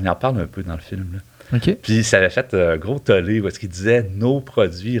l'interne. Il en parle un peu dans le film, là. Puis ça avait fait un gros tollé où est-ce qu'il disait « Nos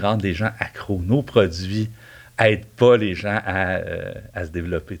produits rendent les gens accros. Nos produits n'aident pas les gens à se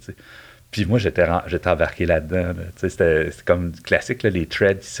développer. » Puis moi, j'étais embarqué là-dedans. Là. C'était comme classique, là, les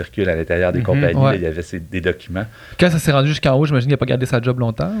threads qui circulent à l'intérieur des compagnies. Là, il y avait des documents. Quand ça s'est rendu jusqu'en haut, j'imagine qu'il n'a pas gardé sa job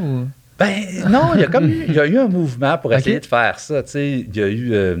longtemps? Ou? Ben non, il y a eu un mouvement pour essayer de faire ça. Il y a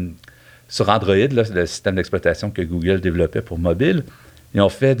eu, sur Android, là, le système d'exploitation que Google développait pour mobile, ils ont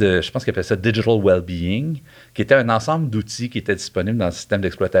fait je pense qu'ils appellent ça Digital Wellbeing, qui était un ensemble d'outils qui étaient disponibles dans le système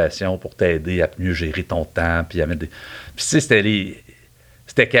d'exploitation pour t'aider à mieux gérer ton temps, puis à mettre des... Puis tu sais,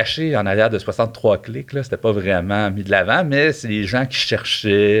 c'était caché en arrière de 63 clics, là, c'était pas vraiment mis de l'avant, mais c'est les gens qui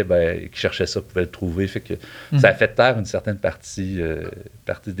cherchaient ça pouvaient le trouver, fait que ça a fait taire une certaine partie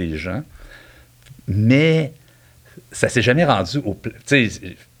des gens. Mais ça s'est jamais rendu au... Tu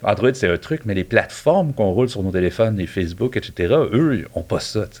sais, Android, c'est un truc, mais les plateformes qu'on roule sur nos téléphones, les Facebook, etc., eux, ils n'ont pas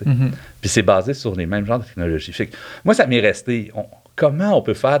ça. Puis c'est basé sur les mêmes genres de technologies. Fait que, moi, ça m'est resté. Comment on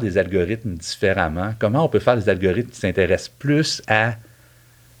peut faire des algorithmes différemment? Comment on peut faire des algorithmes qui s'intéressent plus à...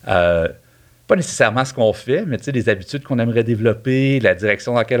 pas nécessairement ce qu'on fait, mais les habitudes qu'on aimerait développer, la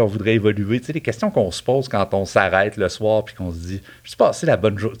direction dans laquelle on voudrait évoluer, les questions qu'on se pose quand on s'arrête le soir puis qu'on se dit « J'ai-tu passé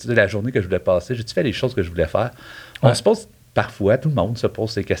la journée que je voulais passer? J'ai-tu fait les choses que je voulais faire? » On se pose... Parfois, tout le monde se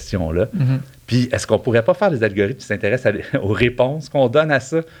pose ces questions-là. Puis, est-ce qu'on ne pourrait pas faire des algorithmes qui s'intéressent aux réponses qu'on donne à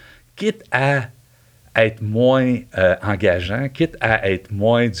ça, quitte à être moins engageant, quitte à être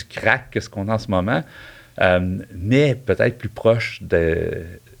moins du crack que ce qu'on a en ce moment, mais peut-être plus proche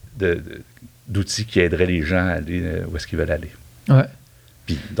d'outils qui aideraient les gens à aller où est-ce qu'ils veulent aller.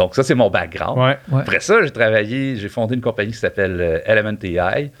 Puis, donc, ça, c'est mon background. Après ça, j'ai fondé une compagnie qui s'appelle Element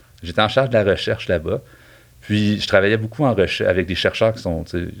AI. J'étais en charge de la recherche là-bas. Puis, je travaillais beaucoup avec des chercheurs qui sont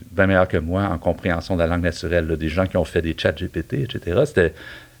bien meilleurs que moi en compréhension de la langue naturelle, là, des gens qui ont fait des chats GPT, etc.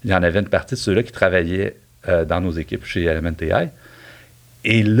 Il y en avait une partie de ceux-là qui travaillaient dans nos équipes chez Element AI.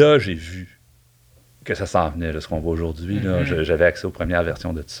 Et là, j'ai vu que ça s'en venait, là, ce qu'on voit aujourd'hui. Là. J'avais accès aux premières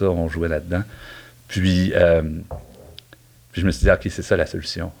versions de tout ça, on jouait là-dedans. Puis je me suis dit, OK, c'est ça la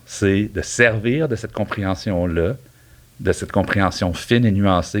solution. C'est de servir de cette compréhension-là, de cette compréhension fine et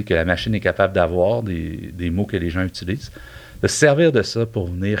nuancée que la machine est capable d'avoir, des mots que les gens utilisent, de servir de ça pour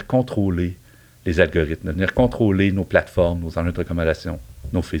venir contrôler les algorithmes, de venir contrôler nos plateformes, nos engins de recommandation,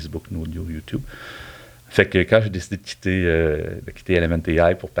 nos Facebook, nos YouTube. Fait que quand j'ai décidé de quitter Element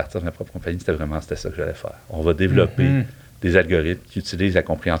AI pour partir de ma propre compagnie, c'était ça que j'allais faire. On va développer des algorithmes qui utilisent la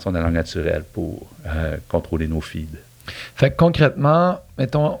compréhension de la langue naturelle pour contrôler nos feeds. Fait que concrètement,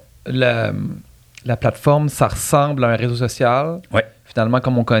 mettons, la plateforme, ça ressemble à un réseau social, finalement,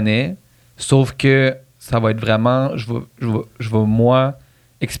 comme on connaît, sauf que ça va être vraiment, je vais moi,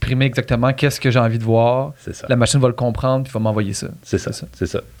 exprimer exactement qu'est-ce que j'ai envie de voir. C'est ça. La machine va le comprendre, puis va m'envoyer ça. C'est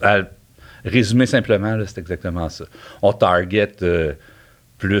ça. résumé simplement, là, c'est exactement ça. On target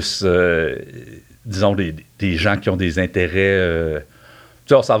plus, disons, des gens qui ont des intérêts... tu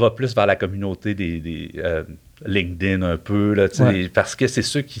sais, on s'en va plus vers la communauté des LinkedIn un peu, là, parce que c'est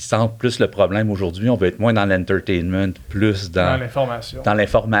ceux qui sentent plus le problème aujourd'hui. On veut être moins dans l'entertainment, plus dans l'information. Dans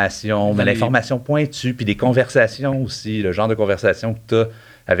l'information, mais l'information pointue, puis des conversations aussi, le genre de conversation que tu as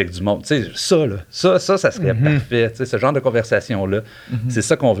avec du monde. Tu sais, ça serait parfait. Tu sais, ce genre de conversation-là, c'est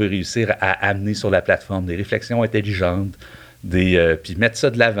ça qu'on veut réussir à amener sur la plateforme, des réflexions intelligentes, puis mettre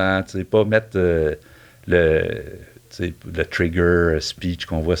ça de l'avant, tu sais, pas mettre le trigger speech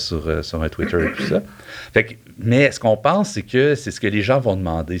qu'on voit sur un Twitter et tout ça. Mais ce qu'on pense, c'est que c'est ce que les gens vont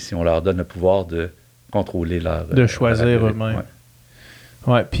demander si on leur donne le pouvoir de contrôler leur... De choisir eux-mêmes.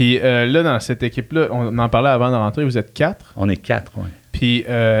 Ouais. Puis là, dans cette équipe-là, on en parlait avant de rentrer, vous êtes 4? On est 4, oui. Puis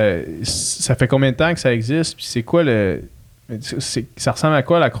ça fait combien de temps que ça existe? Puis c'est quoi ça ressemble à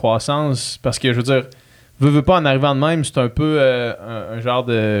quoi la croissance? Parce que, je veux dire, veux pas en arrivant de même, c'est un peu un genre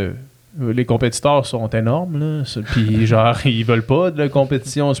de... Les compétiteurs sont énormes, là. Puis, genre, ils veulent pas de la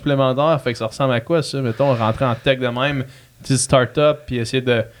compétition supplémentaire. Fait que ça ressemble à quoi, ça? Mettons, rentrer en tech de même, petite start-up, puis essayer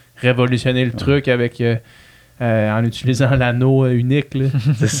de révolutionner le truc avec... en utilisant l'anneau unique, là.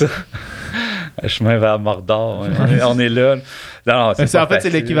 C'est ça. Le chemin vers Mordor. On est là. Non, c'est en fait, c'est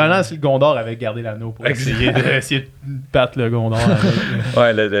l'équivalent si le Gondor avait gardé l'anneau pour essayer de battre le Gondor.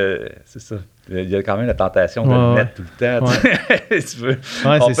 C'est ça. Il y a quand même la tentation de le mettre tout le temps. Si tu veux.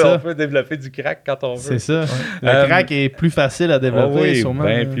 On peut développer du crack quand on veut. C'est ça. Le crack est plus facile à développer, sûrement.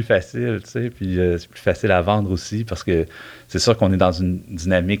 Oui, bien plus facile. Tu sais, puis c'est plus facile à vendre aussi parce que c'est sûr qu'on est dans une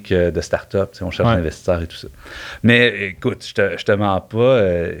dynamique de start-up. Tu sais, on cherche des investisseurs et tout ça. Mais écoute, je te mens pas.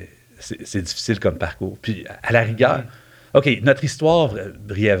 C'est difficile comme parcours. Puis à la rigueur, OK, notre histoire,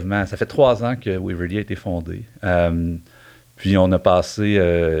 brièvement, ça fait 3 ans que Waverly a été fondée. Puis on a passé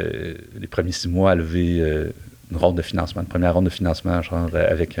les premiers 6 mois à lever une ronde de financement, une première ronde de financement, genre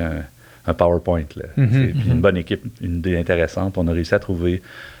avec un PowerPoint. Là. Puis une bonne équipe, une idée intéressante. On a réussi à trouver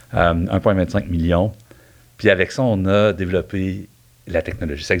 1,25 million. Puis avec ça, on a développé la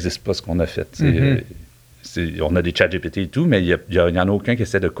technologie. Ça n'existe pas ce qu'on a fait. On a des chats GPT et tout, mais il n'y en a aucun qui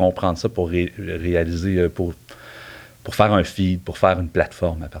essaie de comprendre ça pour réaliser, pour faire un feed, pour faire une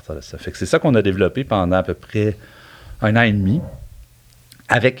plateforme à partir de ça. Fait que c'est ça qu'on a développé pendant à peu près 1 an et demi,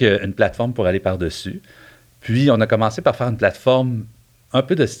 avec une plateforme pour aller par-dessus. Puis, on a commencé par faire une plateforme un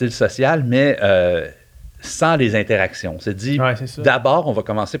peu de style social, mais sans les interactions. On s'est dit, d'abord, on va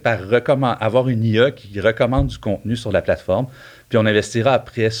commencer par avoir une IA qui recommande du contenu sur la plateforme, puis on investira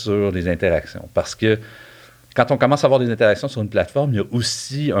après sur les interactions. Parce que quand on commence à avoir des interactions sur une plateforme, il y a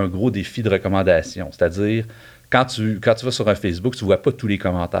aussi un gros défi de recommandation. C'est-à-dire, quand tu vas sur un Facebook, tu ne vois pas tous les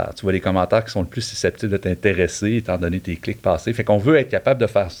commentaires. Tu vois les commentaires qui sont le plus susceptibles de t'intéresser, étant donné tes clics passés. Fait qu'on veut être capable de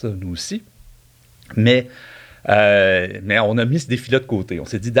faire ça, nous aussi. Mais on a mis ce défi-là de côté. On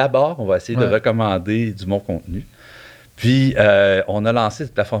s'est dit, d'abord, on va essayer de recommander du bon contenu. Puis, on a lancé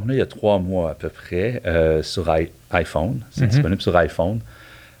cette plateforme-là il y a 3 mois à peu près sur iPhone. C'est disponible sur iPhone.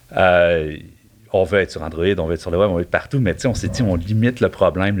 On veut être sur Android, on veut être sur le web, on veut être partout, mais on s'est dit, on limite le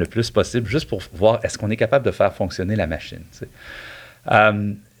problème le plus possible juste pour voir est-ce qu'on est capable de faire fonctionner la machine.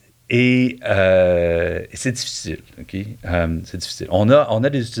 Et c'est difficile, OK? C'est difficile. On a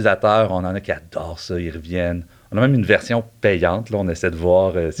des utilisateurs, on en a qui adorent ça, ils reviennent. On a même une version payante, là, on essaie de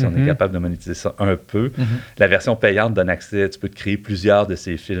voir si on est capable de monétiser ça un peu. La version payante donne accès, tu peux te créer plusieurs de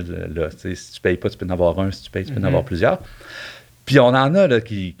ces fils-là. Si tu ne payes pas, tu peux en avoir un, si tu payes, tu peux en avoir plusieurs. Puis on en a là,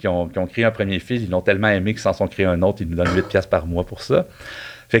 qui ont créé un premier fil, ils l'ont tellement aimé qu'ils s'en sont créés un autre, ils nous donnent 8$ par mois pour ça.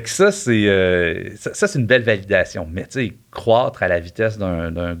 Fait que ça, c'est une belle validation. Mais tu sais, croître à la vitesse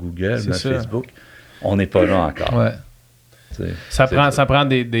d'un Google, d'un Facebook, on n'est pas là encore. Ouais. Ça prend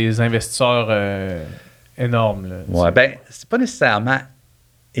des investisseurs énormes. Là, ben, c'est pas nécessairement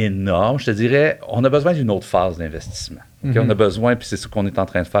énorme. Je te dirais, on a besoin d'une autre phase d'investissement. Okay? On a besoin, puis c'est ce qu'on est en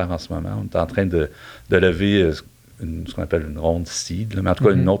train de faire en ce moment. On est en train de lever ce qu'on appelle une ronde seed, mais en tout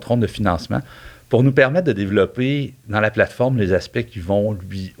cas une autre ronde de financement, pour nous permettre de développer dans la plateforme les aspects qui vont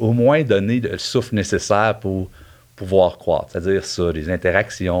lui au moins donner le souffle nécessaire pour pouvoir croître. C'est-à-dire ça, les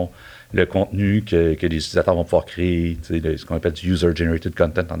interactions, le contenu que les utilisateurs vont pouvoir créer, ce qu'on appelle du user-generated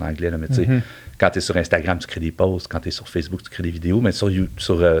content en anglais. Là, mais quand tu es sur Instagram, tu crées des posts. Quand tu es sur Facebook, tu crées des vidéos. Mais sur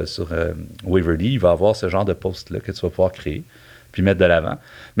Waverly, il va y avoir ce genre de posts-là que tu vas pouvoir créer puis mettre de l'avant.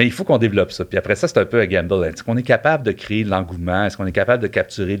 Mais il faut qu'on développe ça. Puis après ça, c'est un peu un gamble. Est-ce qu'on est capable de créer de l'engouement? Est-ce qu'on est capable de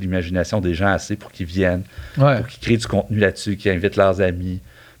capturer l'imagination des gens assez pour qu'ils viennent, pour qu'ils créent du contenu là-dessus, qu'ils invitent leurs amis,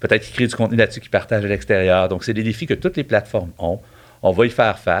 peut-être qu'ils créent du contenu là-dessus qu'ils partagent à l'extérieur. Donc, c'est des défis que toutes les plateformes ont. On va y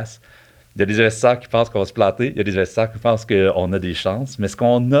faire face. Il y a des investisseurs qui pensent qu'on va se planter, il y a des investisseurs qui pensent qu'on a des chances, mais ce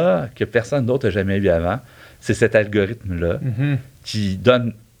qu'on a, que personne d'autre n'a jamais eu avant, c'est cet algorithme-là qui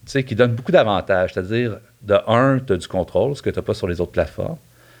donne beaucoup d'avantages. C'est-à-dire, de un, tu as du contrôle, ce que tu n'as pas sur les autres plateformes.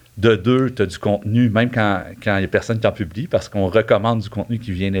 De deux, tu as du contenu, même quand il n'y a personne qui en publie, parce qu'on recommande du contenu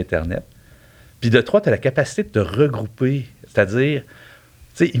qui vient d'Internet. Puis de trois, tu as la capacité de te regrouper. C'est-à-dire,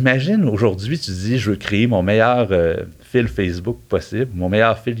 tu sais, imagine aujourd'hui, tu dis, je veux créer mon meilleur fil Facebook possible, mon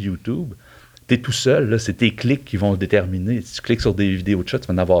meilleur fil YouTube. Tu es tout seul, là, c'est tes clics qui vont déterminer. Si tu cliques sur des vidéos de chat, tu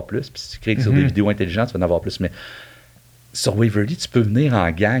vas en avoir plus. Puis si tu cliques sur des vidéos intelligentes, tu vas en avoir plus. Mais sur Waverly, tu peux venir en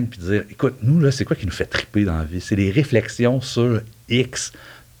gang puis dire, écoute, nous, là, c'est quoi qui nous fait triper dans la vie? C'est les réflexions sur X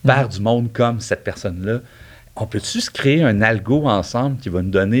par du monde comme cette personne-là. On peut-tu se créer un algo ensemble qui va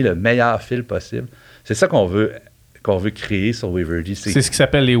nous donner le meilleur fil possible? C'est ça qu'on veut créer sur Waverly. C'est ce qui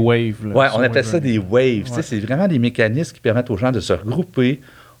s'appelle les waves. Oui, on appelle ça des waves. Ouais. C'est vraiment des mécanismes qui permettent aux gens de se regrouper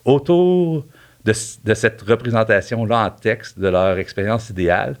autour de cette représentation-là en texte de leur expérience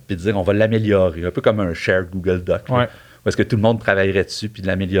idéale, puis de dire on va l'améliorer, un peu comme un shared Google Doc, où est-ce que tout le monde travaillerait dessus puis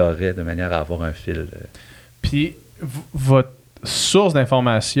l'améliorerait de manière à avoir un fil. Puis, votre source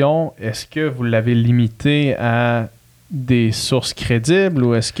d'information, est-ce que vous l'avez limité à des sources crédibles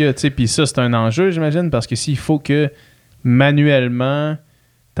ou est-ce que, tu sais, puis ça, c'est un enjeu, j'imagine, parce que s'il faut que manuellement,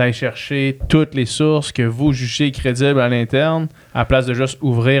 tu ailles chercher toutes les sources que vous jugez crédibles à l'interne, à la place de juste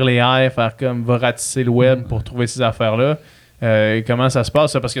ouvrir les airs, faire comme va ratisser le web pour trouver ces affaires-là, comment ça se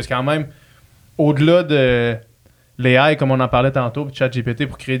passe, ça? Parce que c'est quand même, au-delà de l'AI, comme on en parlait tantôt, puis ChatGPT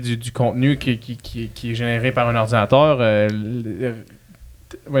pour créer du contenu qui est généré par un ordinateur,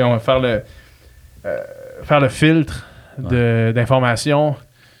 voyons, faire le filtre d'informations,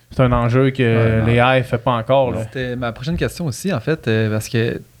 c'est un enjeu que l'AI ne fait pas encore. Là. C'était ma prochaine question aussi, en fait, parce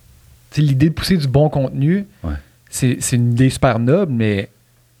que l'idée de pousser du bon contenu, c'est une idée super noble, mais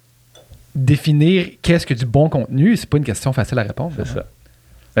définir qu'est-ce que du bon contenu, c'est pas une question facile à répondre. C'est ça.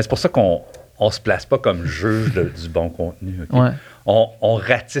 Mais c'est pour ça qu'on se place pas comme juge du bon contenu. Okay? Ouais. On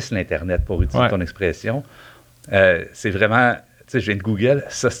ratisse l'Internet, pour utiliser ton expression. C'est vraiment... Tu sais, je viens de Google.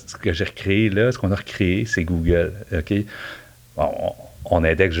 Ça, ce que j'ai recréé là, ce qu'on a recréé, c'est Google. OK? On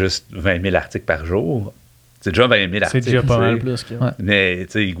indexe juste 20 000 articles par jour. C'est déjà 20 000 articles. C'est déjà pas mal plus. Mais,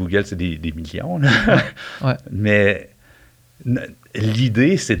 tu sais, Google, c'est des millions. Là. Mais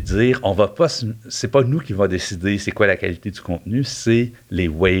l'idée, c'est de dire, on va pas... C'est pas nous qui va décider c'est quoi la qualité du contenu, c'est les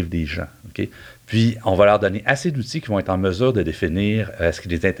waves des gens. OK? Puis, on va leur donner assez d'outils qui vont être en mesure de définir ce qui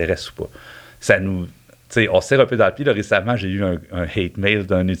les intéresse ou pas. Ça nous... T'sais, on se serre un peu dans le pied. Là, récemment, j'ai eu un hate mail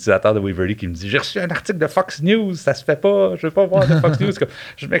d'un utilisateur de Waverly qui me dit « J'ai reçu un article de Fox News, ça se fait pas, je veux pas voir de Fox News. »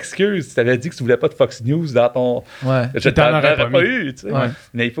 Je m'excuse, tu t'avais dit que tu voulais pas de Fox News dans ton... Je t'en aurais pas eu.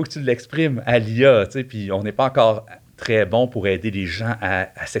 Mais il faut que tu l'exprimes à l'IA. Puis on n'est pas encore très bon pour aider les gens à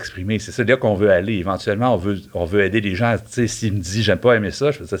s'exprimer. C'est ça là qu'on veut aller. Éventuellement, on veut aider les gens. S'il me dit « J'aime pas aimer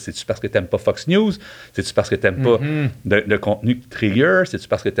ça », je fais ça, c'est-tu parce que t'aimes pas Fox News? C'est-tu parce que t'aimes pas le contenu trigger? C'est-tu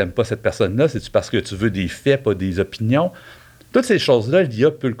parce que t'aimes pas cette personne-là? C'est-tu parce que tu veux des faits, pas des opinions? Toutes ces choses-là,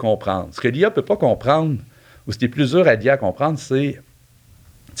 l'IA peut le comprendre. Ce que l'IA peut pas comprendre, ou ce qui est plus dur à l'IA à comprendre,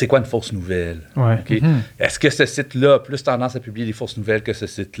 c'est quoi une fausse nouvelle? Okay? Est-ce que ce site-là a plus tendance à publier des fausses nouvelles que ce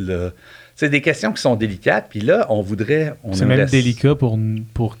site-là? C'est des questions qui sont délicates, puis là, on voudrait... c'est même délicat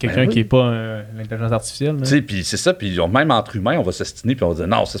pour quelqu'un qui n'est pas l'intelligence artificielle. Puis c'est ça, puis même entre humains, on va s'ostiner, puis on va dire,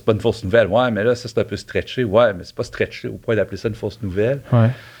 non, ça, c'est pas une fausse nouvelle. Ouais, mais là, ça, c'est un peu stretché. Ouais, mais c'est pas stretché au point d'appeler ça une fausse nouvelle.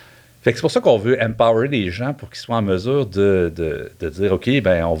 Fait que c'est pour ça qu'on veut empower les gens pour qu'ils soient en mesure de dire, OK,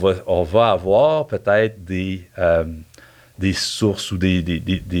 ben on va avoir peut-être des sources ou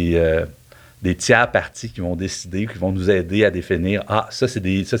des tiers parties qui vont décider, qui vont nous aider à définir ça c'est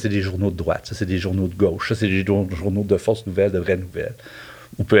des journaux de droite, ça c'est des journaux de gauche, ça c'est des journaux de fausses nouvelles, de vraies nouvelles,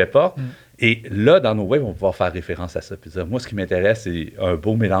 ou peu importe. Et là, dans nos waves, on va pouvoir faire référence à ça. Puis dire, moi, ce qui m'intéresse, c'est un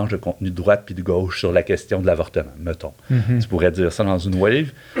beau mélange de contenu de droite puis de gauche sur la question de l'avortement, mettons. Tu pourrais dire ça dans une wave.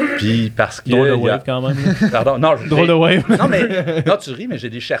 Puis parce que... Drôle de wave, quand même. Pardon, non. Drôle de wave. Non, tu ris, mais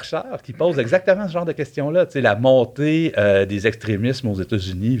j'ai des chercheurs qui posent exactement ce genre de questions-là. Tu sais, la montée des extrémismes aux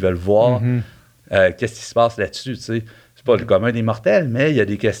États-Unis, ils veulent voir qu'est-ce qui se passe là-dessus, tu sais. C'est pas le commun des mortels, mais il y a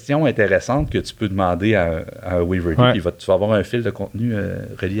des questions intéressantes que tu peux demander à Waverly, puis tu vas avoir un fil de contenu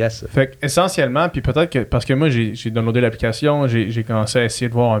relié à ça. Fait essentiellement, puis peut-être que, parce que moi, j'ai downloadé l'application, j'ai commencé à essayer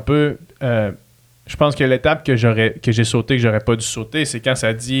de voir un peu, je pense que l'étape que j'ai sautée, que j'aurais pas dû sauter, c'est quand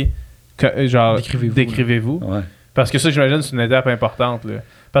ça dit, genre, décrivez-vous. Parce que ça, j'imagine, c'est une étape importante, là.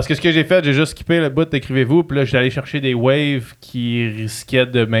 Parce que ce que j'ai fait, j'ai juste skippé le bout d'écrivez-vous, puis là, j'ai allé chercher des waves qui risquaient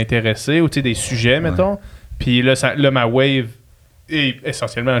de m'intéresser, ou tu sais, des sujets, mettons. Puis là, ma wave et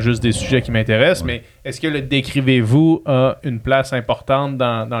essentiellement juste des sujets qui m'intéressent, mais est-ce que le décrivez-vous a une place importante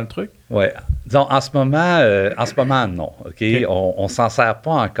dans le truc? Oui. Disons, en ce moment, non. OK? On s'en sert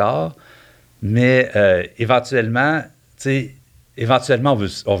pas encore, mais éventuellement,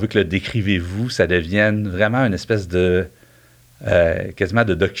 on veut que le décrivez-vous, ça devienne vraiment une espèce de quasiment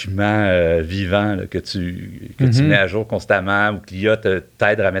de document vivant là, que tu mets à jour constamment ou que l'IA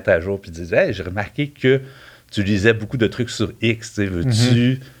t'aide à mettre à jour puis te dit hey, j'ai remarqué que tu lisais beaucoup de trucs sur X,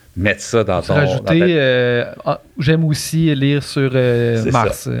 veux-tu mettre ça dans ton... Rajouter, j'aime aussi lire sur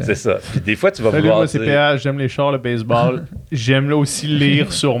Mars. C'est ça. Puis des fois, tu vas Salut, vouloir moi, c'est PA, j'aime les chars, le baseball. J'aime aussi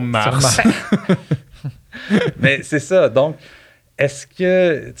lire sur Mars. Mais c'est ça. Donc, est-ce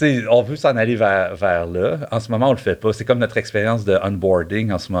que, tu sais, on veut s'en aller vers là? En ce moment, on le fait pas. C'est comme notre expérience de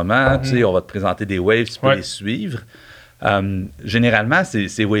onboarding en ce moment. Tu sais, on va te présenter des waves, tu peux les suivre. Généralement,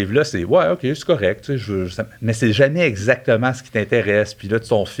 ces waves-là, c'est ouais, OK, c'est correct. Mais c'est jamais exactement ce qui t'intéresse. Puis là,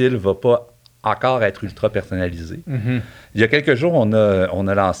 ton fil va pas encore être ultra personnalisé. Il y a quelques jours, on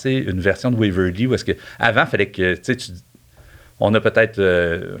a lancé une version de Waverly où est-ce que avant, il fallait que on a peut-être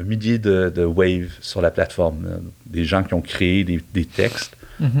 1 millier de waves sur la plateforme. Là. Des gens qui ont créé des textes.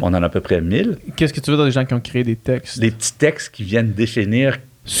 On en a à peu près 1000. Qu'est-ce que tu veux dans les gens qui ont créé des textes? Des petits textes qui viennent définir...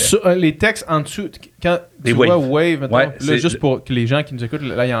 les textes en dessous, quand tu vois wave, mettons, là, juste pour que les gens qui nous écoutent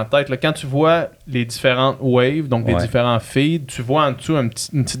l'aient en tête, là, quand tu vois les différentes waves, donc les différents feeds, tu vois en dessous une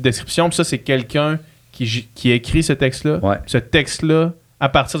petite description. Puis ça, c'est quelqu'un qui écrit ce texte-là. Ce texte-là, à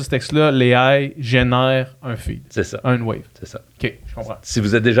partir de ce texte-là, l'AI génère un feed. C'est ça. Un wave. C'est ça. OK, je comprends. Si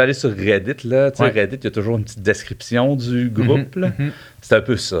vous êtes déjà allé sur Reddit, là, Reddit, il y a toujours une petite description du groupe. C'est un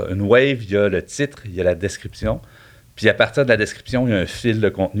peu ça. Une wave, il y a le titre, il y a la description. Puis à partir de la description, il y a un fil de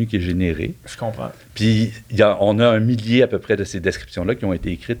contenu qui est généré. Je comprends. Puis on a 1 millier à peu près de ces descriptions-là qui ont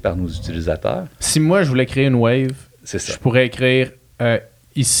été écrites par nos utilisateurs. Si moi, je voulais créer une wave, je pourrais écrire...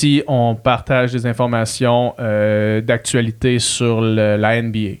 ici, on partage des informations d'actualité sur la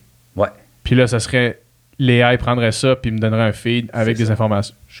NBA. Ouais. Puis là, ça serait... L'AI prendrait ça puis me donnerait un feed avec des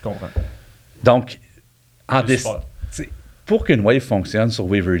informations. Je comprends. Donc, pour qu'une wave fonctionne sur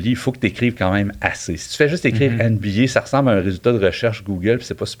Waverly, il faut que tu écrives quand même assez. Si tu fais juste écrire NBA, ça ressemble à un résultat de recherche Google puis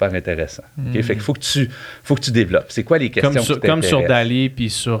c'est pas super intéressant. Okay? Fait qu'il faut que tu développes. C'est quoi les questions qui t'intéressent? Comme sur DALL-E puis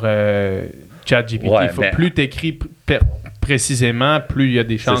sur ChatGPT. Plus tu écris précisément, plus il y a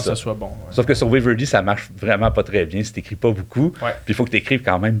des chances que ça soit bon. Sauf que sur Waverly, ça marche vraiment pas très bien si tu n'écris pas beaucoup. Puis il faut que tu écrives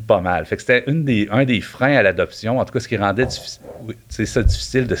quand même pas mal. Fait que c'était un des freins à l'adoption. En tout cas, ce qui rendait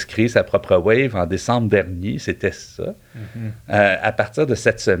difficile de se créer sa propre wave en décembre dernier, c'était ça. À partir de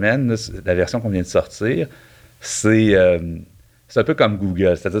cette semaine, là, la version qu'on vient de sortir, c'est un peu comme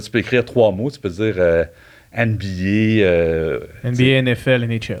Google. C'est-à-dire tu peux écrire 3 mots, tu peux dire... NBA, NFL,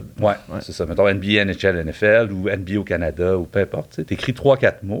 NHL. Ouais, c'est ça. Mettons NBA, NHL, NFL ou NBA au Canada ou peu importe. Tu écris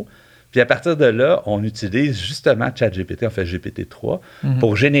 3-4 mots. Puis à partir de là, on utilise justement ChatGPT, en fait GPT-3,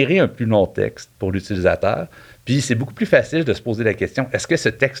 pour générer un plus long texte pour l'utilisateur. Puis c'est beaucoup plus facile de se poser la question, est-ce que ce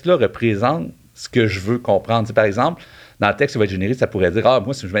texte-là représente ce que je veux comprendre? Par exemple, dans le texte qui va être généré, ça pourrait dire,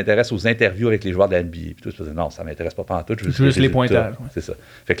 moi, si je m'intéresse aux interviews avec les joueurs de la NBA. Puis toi, tu peux dire, non, ça ne m'intéresse pas pantoute, je veux juste les pointages. C'est ça.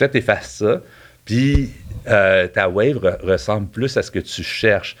 Fait que là, tu effaces ça. Puis ta wave ressemble plus à ce que tu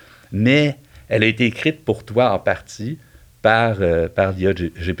cherches. Mais elle a été écrite pour toi en partie par l'IA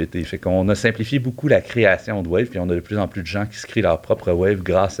GPT. Fait qu'on a simplifié beaucoup la création de wave, puis on a de plus en plus de gens qui se créent leur propre wave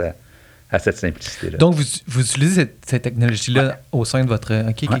grâce à cette simplicité-là. Donc, vous utilisez cette technologie-là au sein de votre...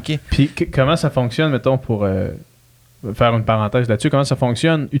 OK. Puis comment ça fonctionne, mettons, pour faire une parenthèse là-dessus, comment ça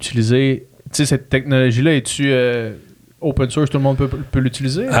fonctionne, utiliser... Tu sais, cette technologie-là, es-tu... open source, tout le monde peut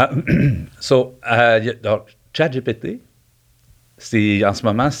l'utiliser? Donc, ChatGPT, en ce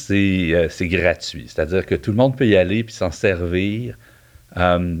moment, c'est gratuit. C'est-à-dire que tout le monde peut y aller puis s'en servir.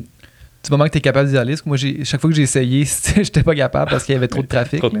 Du moment que tu es capable d'y aller, parce que moi, chaque fois que j'ai essayé, j'étais pas capable parce qu'il y avait trop de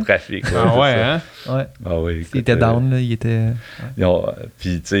trafic. Trop de trafic. Hein? Ouais. Ah oui, il était down, là, il était...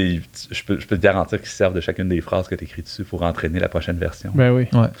 Puis, tu sais, je peux te garantir qu'ils servent de chacune des phrases que tu écris dessus pour entraîner la prochaine version. Ben oui.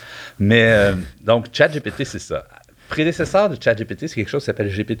 Ouais. Mais, donc, ChatGPT, c'est ça. Prédécesseur de ChatGPT, c'est quelque chose qui s'appelle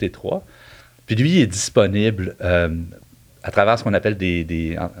GPT-3. Puis lui, il est disponible à travers ce qu'on appelle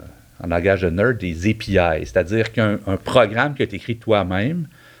en langage de nerd, des API. C'est-à-dire qu'un programme que tu écris toi-même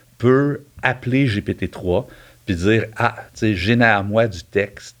peut appeler GPT-3 puis dire, tu sais, génère-moi du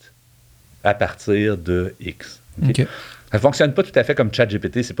texte à partir de X. Okay? Ça ne fonctionne pas tout à fait comme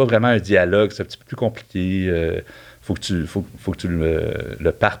ChatGPT. C'est pas vraiment un dialogue. C'est un petit peu plus compliqué. Faut que tu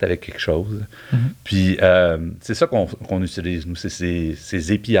le partes avec quelque chose. Puis, c'est ça qu'on utilise, nous, c'est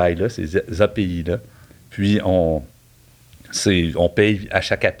ces API-là, ces API-là. Puis, on paye à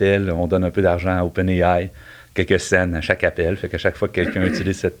chaque appel, on donne un peu d'argent à OpenAI. quelques cents à chaque appel. Fait qu'à chaque fois que quelqu'un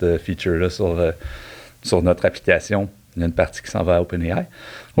utilise cette feature-là sur notre application, il y a une partie qui s'en va à OpenAI.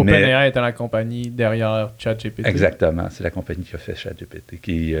 OpenAI étant la compagnie derrière ChatGPT. Exactement. C'est la compagnie qui a fait ChatGPT,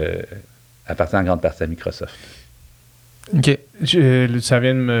 qui appartient en grande partie à Microsoft. OK. Ça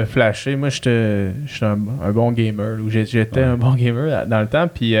vient de me flasher. Moi, j'étais un bon gamer. Ou j'étais un bon gamer dans le temps.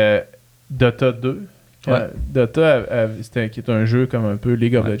 Puis Dota 2. Dota, qui est un jeu comme un peu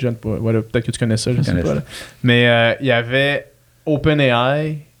League of Legends. Peut-être que tu connais ça, je sais pas. Là. Mais il y avait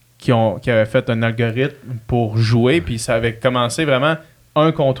OpenAI qui avait fait un algorithme pour jouer. Puis ça avait commencé vraiment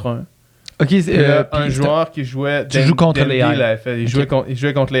 1 contre 1. OK. Un joueur qui jouait... Tu joues contre l'AI. Il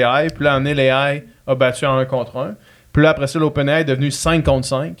jouait contre l'AI. Puis là, l'AI a battu en 1 contre 1. Puis là, après ça, l'OpenAI est devenu 5 contre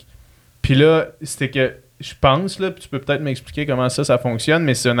 5. Puis là, c'était que, je pense, là, tu peux peut-être m'expliquer comment ça fonctionne,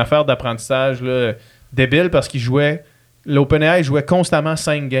 mais c'est une affaire d'apprentissage là, débile parce l'OpenAI jouait constamment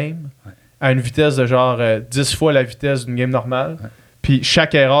 5 games à une vitesse de genre 10 fois la vitesse d'une game normale. Ouais. Puis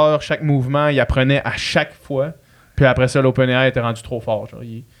chaque erreur, chaque mouvement, il apprenait à chaque fois. Puis après ça, l'OpenAI était rendu trop fort. Genre,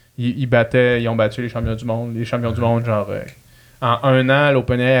 ils ont battu les champions du monde. Les champions du monde, genre, en 1 an,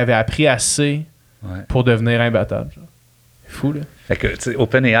 l'OpenAI avait appris assez pour devenir imbattable. Genre. C'est fou, là. Fait que, tu sais,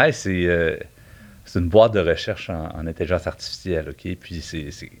 OpenAI, c'est une boîte de recherche en intelligence artificielle, OK? Puis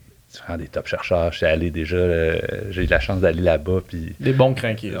c'est vraiment des top chercheurs. J'ai eu la chance d'aller là-bas. Puis des bons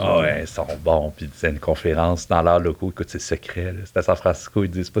crinqués. Ils sont bons. Puis c'est une conférence dans leurs locaux. Écoute, c'est secret. Là. C'est à San Francisco.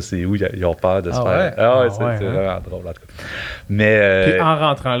 Ils disent pas c'est où. Ils ont peur de se faire. C'est vraiment drôle, en tout cas. Mais, puis en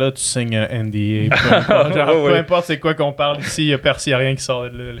rentrant là, tu signes un NDA. Peu importe c'est quoi qu'on parle ici, il n'y a rien qui sort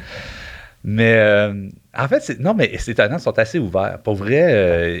de là. Mais en fait, c'est étonnant, ils sont assez ouverts. Pour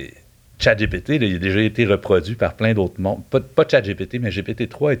vrai, ChatGPT, il a déjà été reproduit par plein d'autres mondes. Pas ChatGPT, mais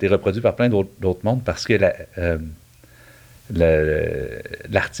GPT-3 a été reproduit par plein d'autres mondes parce que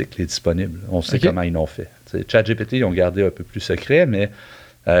l'article est disponible. On sait comment ils l'ont fait. T'sais, ChatGPT, ils ont gardé un peu plus secret, mais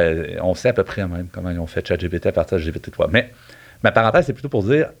on sait à peu près même comment ils ont fait ChatGPT à partir de GPT-3. Mais ma parenthèse, c'est plutôt pour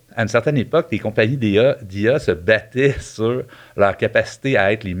dire, à une certaine époque, les compagnies d'IA se battaient sur leur capacité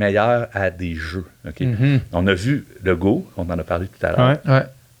à être les meilleurs à des jeux. Okay? Mm-hmm. On a vu le Go, on en a parlé tout à l'heure. Ouais.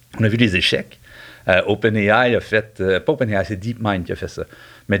 On a vu les échecs. OpenAI a fait... pas OpenAI, c'est DeepMind qui a fait ça.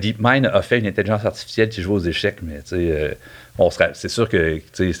 Mais DeepMind a fait une intelligence artificielle qui joue aux échecs, mais c'est sûr que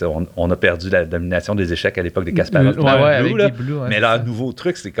on a perdu la domination des échecs à l'époque des Kasparov. Mais leur nouveau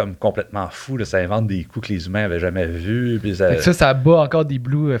truc, c'est comme complètement fou. Là, ça invente des coups que les humains n'avaient jamais vus. Ça bat encore des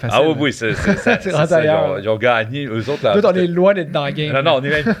blues faciles. Ah oui, c'est ça. Ils ont gagné. Eux autres, là, on est loin d'être dans le game. Non, on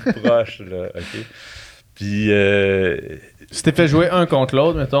est même plus proche. Là, okay. Puis... si t'es fait jouer un contre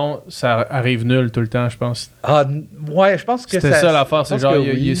l'autre, mettons, ça arrive nul tout le temps, je pense. Ah, ouais, je pense que c'était ça l'affaire. C'est genre,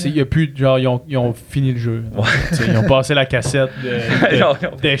 il y a plus, genre, ils ont fini le jeu. Ouais. Ils ont passé la cassette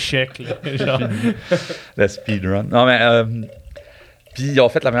d'échecs. Le speedrun. Non, mais... puis ils ont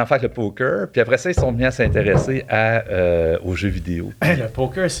fait la même affaire que le poker. Puis après ça, ils sont mis à s'intéresser aux jeux vidéo. Le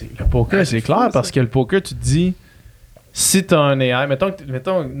poker, c'est clair parce que le poker, tu te dis... Si t'as un AI,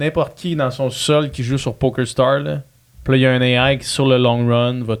 mettons n'importe qui dans son sol qui joue sur PokerStar, là, puis là, il y a un AI qui, sur le long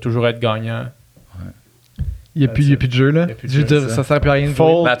run, va toujours être gagnant. Ouais. Il n'y a plus de jeu, là. Ça sert plus à rien de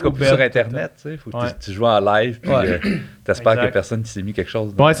jouer. Mais en tout cas, plus sur Internet, tu sais. Faut que tu joues en live, puis t'espères qu'il n'y a personne qui s'est mis quelque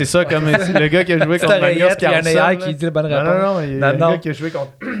chose. Ouais, c'est ça, comme le gars qui a joué contre Magnus Carlsen. Il y a un AI qui dit la bonne réponse. Il y a un gars qui a joué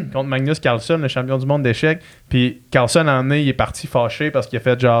contre Magnus Carlsen, le champion du monde d'échecs. Puis Carlsen, il est parti fâché parce qu'il a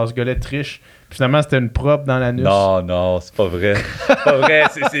fait genre, ce gars-là triche. Finalement, c'était une prop dans l'anus. Non, c'est pas vrai. C'est pas vrai.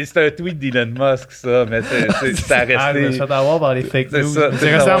 C'est un tweet d'Elon Musk, ça, mais ça a resté... ça doit avoir par les fake news.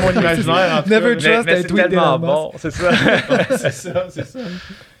 C'est resté dans mon imaginaire, en tout cas. Never trust un tweet d'Elon Musk. Bon, c'est ça. c'est ça.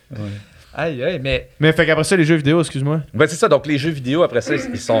 Ouais. Aïe, mais fait qu'après ça, les jeux vidéo, excuse-moi. Ben, c'est ça. Donc, les jeux vidéo, après ça,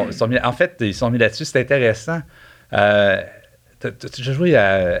 ils sont mis... En fait, ils sont mis là-dessus. C'est intéressant. Tu as joué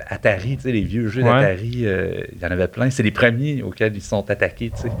à Atari, tu sais, les vieux jeux d'Atari. Il y en avait plein. C'est les premiers auxquels ils sont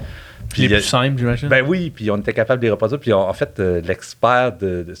attaqués, tu sais. Puis les plus simples, j'imagine. Ben oui, puis on était capable de les reproduire. Puis en fait, l'expert,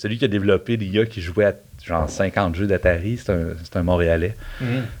 de celui qui a développé l'IA qui jouait à genre 50 jeux d'Atari, c'est un Montréalais.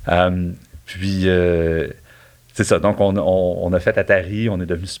 Puis c'est ça. Donc on a fait Atari, on est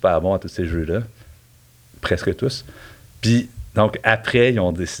devenu super bon à tous ces jeux-là. Presque tous. Puis donc après, ils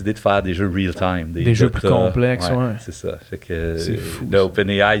ont décidé de faire des jeux real-time. Des jeux plus complexes, ouais. C'est ça. Fait que c'est fou. Là,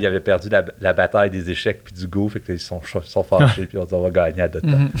 OpenAI, il avait perdu la bataille des échecs puis du Go. Fait qu'ils sont fâchés puis on dit on va gagner à Dota.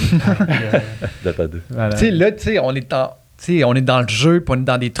 Dota 2. Voilà. Tu sais, là, on est dans le jeu puis on est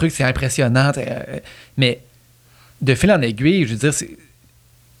dans des trucs, c'est impressionnant. Mais de fil en aiguille, je veux dire,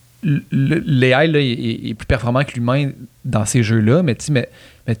 l'AI là, est plus performant que l'humain dans ces jeux-là. Mais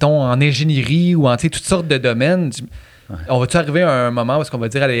mettons, en ingénierie ou en toutes sortes de domaines... On va-tu arriver à un moment où on va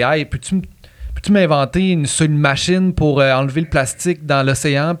dire à l'AI, peux-tu peux-tu m'inventer une machine pour enlever le plastique dans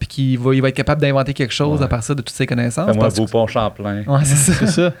l'océan puis il va être capable d'inventer quelque chose à partir de toutes ses connaissances? Fais-moi un beau pont Champlain. Ouais, c'est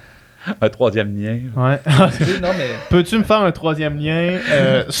ça. Un troisième lien. Ouais. Non, mais... Peux-tu me faire un troisième lien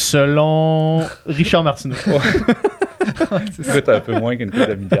selon Richard Martineau? Écoute, un peu moins qu'une couple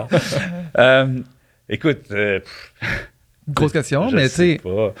de milliards. Écoute... grosse question, je mais tu sais...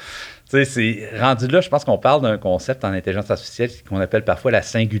 Tu sais, c'est rendu là, je pense qu'on parle d'un concept en intelligence artificielle qu'on appelle parfois la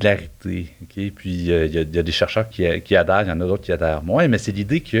singularité. Okay? Puis il y a des chercheurs qui adhèrent, il y en a d'autres qui adhèrent moins, mais c'est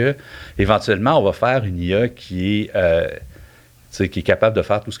l'idée que éventuellement on va faire une IA qui est capable de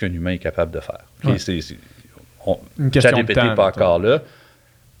faire tout ce qu'un humain est capable de faire. Okay? Ouais. Une question de temps. ChatGPT n'est pas encore là.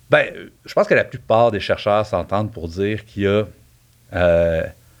 Ben, je pense que la plupart des chercheurs s'entendent pour dire qu'il y a...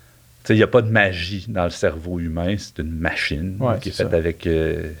 il n'y a pas de magie dans le cerveau humain, c'est une machine qui est faite avec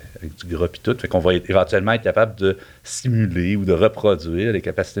du gras et tout. Fait qu'on va éventuellement être capable de simuler ou de reproduire les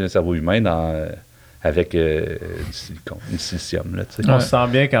capacités d'un cerveau humain avec du silicone, du silicium. Là, on se sent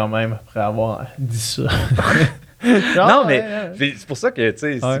bien quand même après avoir dit ça. Non, mais c'est pour ça que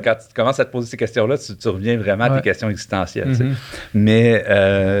quand tu commences à te poser ces questions-là, tu reviens vraiment à tes questions existentielles.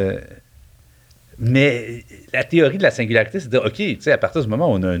 Mais la théorie de la singularité, c'est de dire, OK, à partir du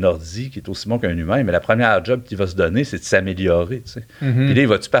moment où on a un ordi qui est aussi bon qu'un humain, mais la première job qu'il va se donner, c'est de s'améliorer. Puis là, il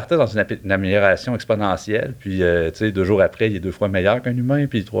va-tu partir dans une amélioration exponentielle, puis 2 jours après, il est 2 fois meilleur qu'un humain,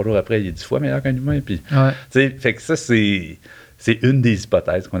 puis 3 jours après, il est 10 fois meilleur qu'un humain. Puis, fait que ça, c'est une des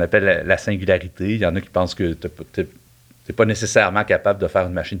hypothèses qu'on appelle la singularité. Il y en a qui pensent que tu n'es pas nécessairement capable de faire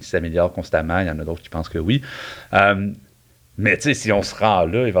une machine qui s'améliore constamment. Il y en a d'autres qui pensent que oui. Mais si on se rend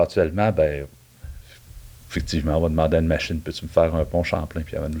là, éventuellement, ben effectivement, on va demander à une machine, peux-tu me faire un pont Champlain,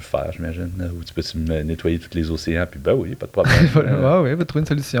 puis elle va nous le faire, j'imagine. Ou tu peux-tu me nettoyer tous les océans, puis ben oui, pas de problème. Oui, va trouver une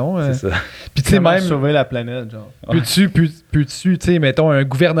solution. C'est ça. Puis tu sais, même sauver la planète, genre. Peux-tu, tu sais, mettons, un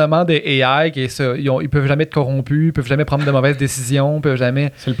gouvernement de AI, ils peuvent jamais être corrompus, ils peuvent jamais prendre de mauvaises décisions, ils peuvent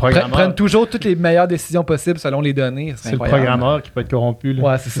jamais... C'est le programmeur. Prennent toujours toutes les meilleures décisions possibles selon les données. C'est le programmeur qui peut être corrompu. Là.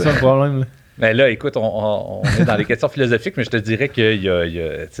 Ouais, c'est ça le problème. Là. Mais là, écoute, on est dans les questions philosophiques, mais je te dirais que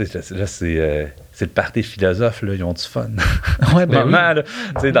là, c'est le party philosophe, là, ils ont du fun. Ouais, ben là,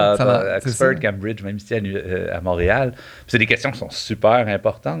 dans Oxford, Cambridge, même ici à Montréal. Puis c'est des questions qui sont super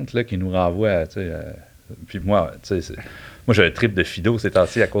importantes, là, qui nous renvoient à... puis moi, j'ai un trip de philo ces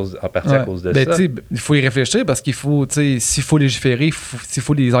temps-ci en partie à cause de ça. Il faut y réfléchir parce qu'il faut, s'il faut légiférer, s'il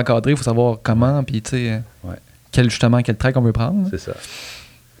faut les encadrer, il faut savoir comment, puis quel trait qu'on veut prendre. C'est ça.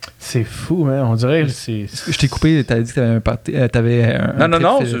 C'est fou, hein? On dirait que c'est... Je t'ai coupé, t'avais dit que t'avais un parti... t'avais un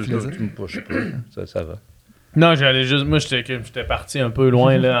non, je sais pas, ça va. Non, j'allais juste... Moi, j'étais parti un peu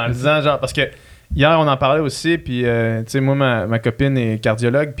loin, là, en disant, genre... Parce que hier, on en parlait aussi, puis, tu sais, moi, ma copine est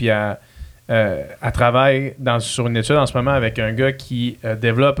cardiologue, puis elle travaille sur une étude en ce moment avec un gars qui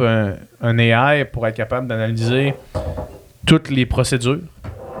développe un AI pour être capable d'analyser toutes les procédures,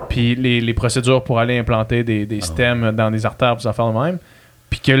 puis les procédures pour aller implanter des stèmes dans des artères, puis des affaires de même.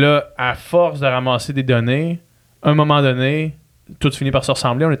 Puis que là, à force de ramasser des données, à un moment donné, tout finit par se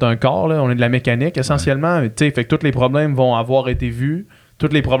ressembler. On est un corps, là, on est de la mécanique essentiellement. Fait que tous les problèmes vont avoir été vus, tous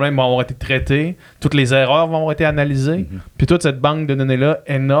les problèmes vont avoir été traités, toutes les erreurs vont avoir été analysées. Puis toute cette banque de données-là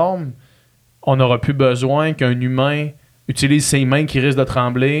énorme, on n'aura plus besoin qu'un humain utilise ses mains qui risquent de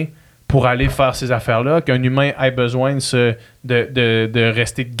trembler pour aller faire ces affaires-là, qu'un humain ait besoin de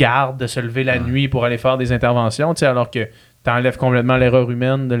rester de garde, de se lever la nuit pour aller faire des interventions, alors que t'enlèves complètement l'erreur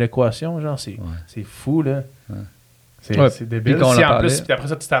humaine de l'équation, genre, c'est fou, là. Ouais. C'est débile. Si en plus, puis après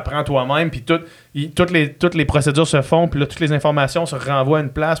ça, tu t'apprends toi-même, puis toutes les procédures se font, puis là, toutes les informations se renvoient à une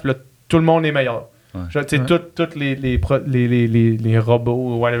place, puis là, tout le monde est meilleur. Genre, tous les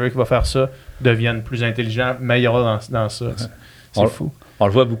robots ou whatever qui va faire ça deviennent plus intelligents, meilleurs dans ça. C'est fou. On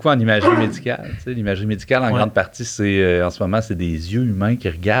le voit beaucoup en imagerie médicale. L'imagerie médicale, en grande partie, en ce moment, c'est des yeux humains qui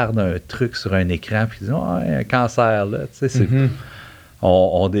regardent un truc sur un écran et qui disent un cancer, là.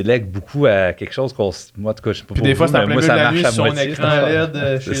 On délègue beaucoup à quelque chose qu'on... Moi, en tout cas, je sais pas. Puis des fois, c'est en plein milieu de la nuit sur son moitié, écran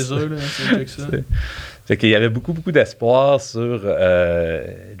LED chez eux. Là, c'est ça. Fait qu'il y avait beaucoup d'espoir sur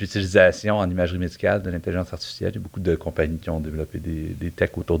l'utilisation en imagerie médicale de l'intelligence artificielle. Il y a beaucoup de compagnies qui ont développé des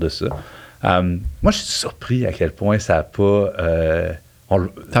techs autour de ça. Moi, je suis surpris à quel point ça n'a pas...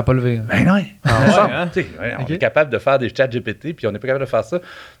 T'as pas levé. Ben non. On est capable de faire des chats GPT, puis on n'est pas capable de faire ça.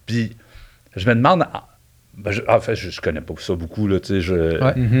 Puis je me demande... en fait, je connais pas ça beaucoup, là,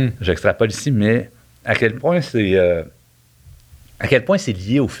 j'extrapole ici, mais à quel point c'est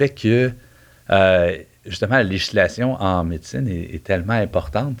lié au fait que justement, la législation en médecine est tellement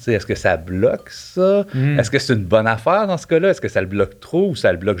importante. Tu sais, est-ce que ça bloque ça? Est-ce que c'est une bonne affaire dans ce cas-là? Est-ce que ça le bloque trop ou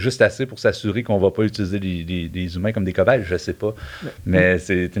ça le bloque juste assez pour s'assurer qu'on ne va pas utiliser les humains comme des cobayes? Je ne sais pas. Mais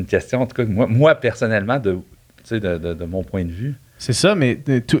c'est une question, en tout cas, moi personnellement, de mon point de vue. C'est ça, mais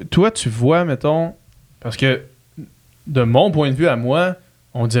toi, tu vois, mettons, parce que de mon point de vue à moi,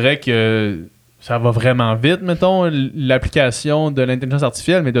 on dirait que ça va vraiment vite, mettons, l'application de l'intelligence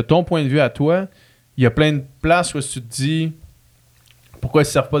artificielle, mais de ton point de vue à toi, il y a plein de places où tu te dis pourquoi ils ne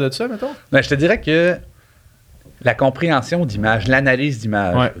se servent pas de ça, mettons? Ben, je te dirais que la compréhension d'image, l'analyse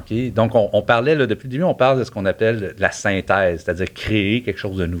d'image, OK? Donc, on parlait, là, depuis le début, on parle de ce qu'on appelle la synthèse, c'est-à-dire créer quelque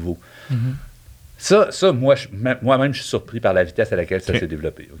chose de nouveau. Ça moi-même, je suis surpris par la vitesse à laquelle ça s'est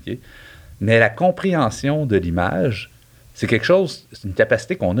développé, OK? Mais la compréhension de l'image, c'est quelque chose, c'est une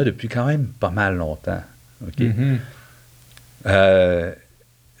capacité qu'on a depuis quand même pas mal longtemps. OK?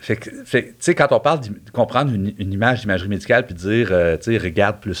 Fait que, tu sais, quand on parle de comprendre une image d'imagerie médicale puis de dire, tu sais,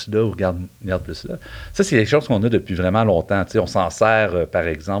 regarde plus là ou regarde plus là, ça, c'est quelque chose qu'on a depuis vraiment longtemps. Tu sais, on s'en sert, par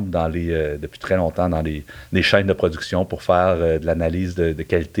exemple, depuis très longtemps dans les chaînes de production pour faire de l'analyse de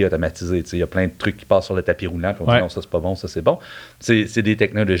qualité automatisée. Tu sais, il y a plein de trucs qui passent sur le tapis roulant puis on dit non, ça, c'est pas bon, ça, c'est bon. C'est des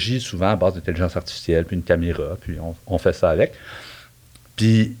technologies souvent à base d'intelligence artificielle puis une caméra, puis on fait ça avec.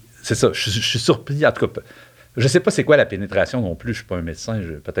 Puis, c'est ça, je suis surpris, en tout cas. Je ne sais pas c'est quoi la pénétration non plus. Je ne suis pas un médecin.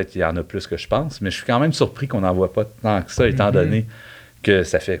 Peut-être qu'il y en a plus que je pense, mais je suis quand même surpris qu'on n'en voit pas tant que ça, étant donné que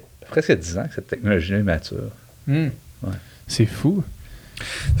ça fait presque 10 ans que cette technologie est mature. Ouais. C'est fou.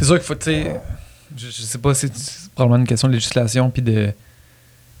 C'est sûr qu'il faut, tu sais, je sais pas, c'est probablement une question de législation, puis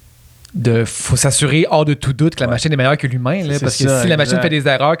faut s'assurer hors de tout doute que la machine est meilleure que l'humain, là, parce que si la machine fait des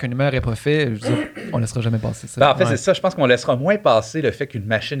erreurs qu'un humain n'aurait pas fait, je veux dire, on ne laissera jamais passer ça. Ben, en fait, c'est ça. Je pense qu'on laissera moins passer le fait qu'une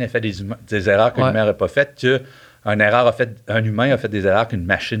machine ait fait des erreurs qu'un humain n'aurait pas faites qu'un humain a fait des erreurs qu'une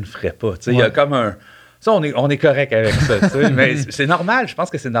machine ne ferait pas. Il y a comme un... Ça, on est correct avec ça. Mais c'est normal. Je pense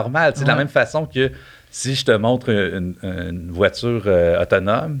que c'est normal. De la même façon que si je te montre une voiture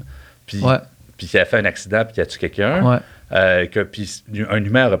autonome, puis qu'elle fait un accident, puis qu'elle tue quelqu'un... puis un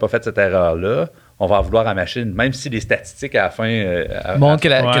humain n'aurait pas fait cette erreur-là, on va en vouloir à la machine, même si les statistiques à la fin montrent que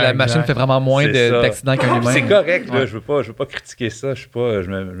la machine fait vraiment moins d'accidents qu'un humain. C'est correct, là, je veux pas critiquer ça, je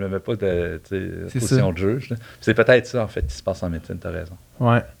me mets pas de position de juge. C'est peut-être ça, en fait, qui se passe en médecine, t'as raison.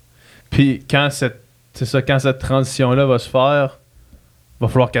 Ouais. Puis quand cette transition-là va se faire, il va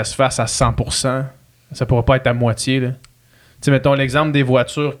falloir qu'elle se fasse à 100%. Ça pourra pas être à moitié, là. Tu sais, mettons l'exemple des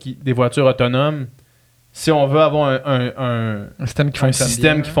voitures autonomes. Si on veut avoir un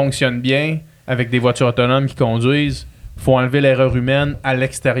système qui fonctionne bien, avec des voitures autonomes qui conduisent, il faut enlever l'erreur humaine à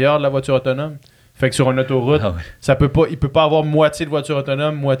l'extérieur de la voiture autonome. Fait que sur une autoroute, il peut pas avoir moitié de voiture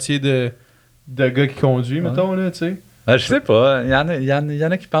autonome, moitié de gars qui conduit, mettons, là, tu sais. Je sais pas. Il y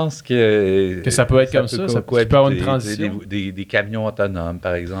en a qui pensent que ça peut être comme ça. Ça peut avoir une transition. Des camions autonomes,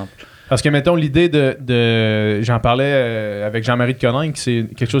 par exemple. Parce que, mettons, l'idée j'en parlais avec Jean-Marie de Coninck, c'est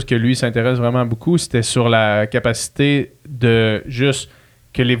quelque chose que lui s'intéresse vraiment beaucoup, c'était sur la capacité de juste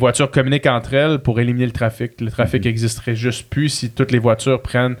que les voitures communiquent entre elles pour éliminer le trafic. Le trafic n'existerait juste plus si toutes les voitures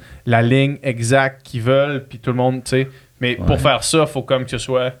prennent la ligne exacte qu'ils veulent, puis tout le monde, tu sais. Mais pour faire ça, il faut comme que ce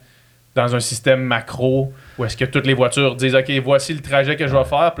soit dans un système macro où est-ce que toutes les voitures disent « OK, voici le trajet que je vais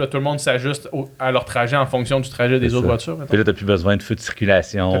faire », puis là, tout le monde s'ajuste à leur trajet en fonction du trajet des autres voitures. Mettons. Puis là, tu n'as plus besoin de feu de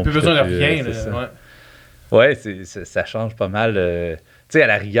circulation. Tu n'as plus besoin de rien. Ouais, ça change pas mal. Tu sais, à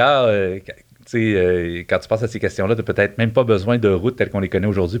la rigueur, quand tu penses à ces questions-là, tu n'as peut-être même pas besoin de routes telles qu'on les connaît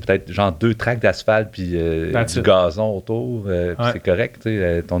aujourd'hui. Peut-être genre 2 tracks d'asphalte puis du gazon autour. C'est correct.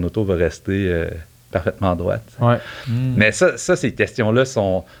 Ton auto va rester... parfaitement droite. Mais ça, ces questions-là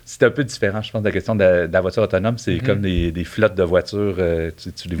c'est un peu différent, je pense, de la question de la voiture autonome. C'est comme des flottes de voitures.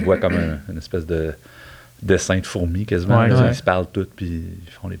 Tu les vois comme une espèce de dessin de fourmis quasiment. Ils se parlent toutes puis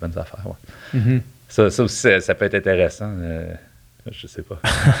ils font les bonnes affaires. Ça aussi, ça peut être intéressant. Je sais pas.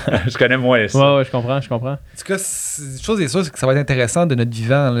 Je connais moins ça. Ouais, je comprends. En tout cas, une chose est sûre, c'est que ça va être intéressant de notre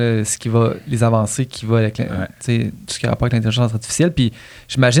vivant, là, les avancées qui vont avec tout ce qui a rapport avec l'intelligence artificielle. Puis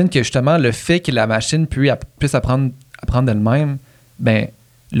j'imagine que justement, le fait que la machine puisse apprendre d'elle-même, ben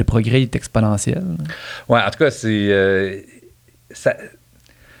le progrès est exponentiel. Ouais, en tout cas, c'est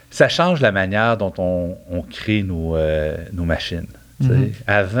ça change la manière dont on crée nos machines.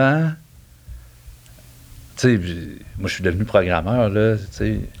 Avant... moi, je suis devenu programmeur. Là,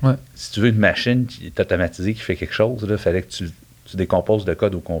 si tu veux une machine qui est automatisée, qui fait quelque chose, il fallait que tu décomposes le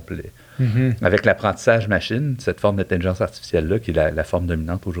code au complet. Avec l'apprentissage machine, cette forme d'intelligence artificielle-là, qui est la forme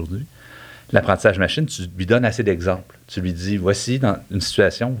dominante aujourd'hui, l'apprentissage machine, tu lui donnes assez d'exemples. Tu lui dis, voici dans une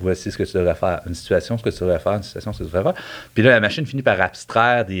situation, voici ce que tu devrais faire. Une situation, ce que tu devrais faire. Une situation, ce que tu devrais faire. Puis là, la machine finit par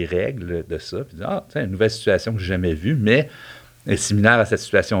abstraire des règles de ça. Puis dit, tiens, une nouvelle situation que je n'ai jamais vue, mais est similaire à cette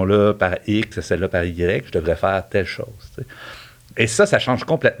situation-là par X, celle-là par Y, je devrais faire telle chose. T'sais. Et ça change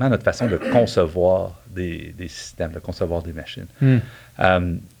complètement notre façon de concevoir des systèmes, de concevoir des machines.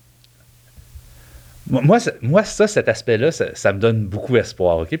 Moi, cet aspect-là, ça me donne beaucoup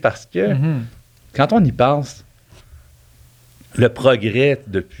espoir, OK? Parce que quand on y pense, le progrès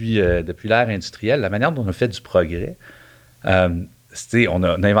depuis l'ère industrielle, la manière dont on a fait du progrès, on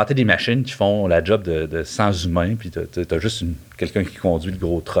a inventé des machines qui font la job de 100 humains, puis tu as juste quelqu'un qui conduit le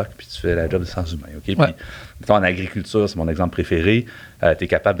gros truck, puis tu fais la job de 100 humains. OK? Ouais. Puis, en agriculture, c'est mon exemple préféré, tu es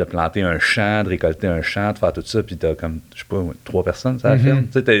capable de planter un champ, de récolter un champ, de faire tout ça, puis tu as comme, je sais pas, 3 personnes, ça la ferme.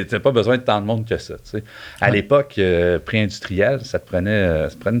 Tu n'as pas besoin de tant de monde que ça. T'sais. À l'époque pré-industrielle, ça te prenait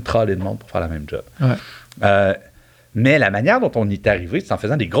une trolley de monde pour faire la même job. Ouais. Mais la manière dont on y est arrivé, c'est en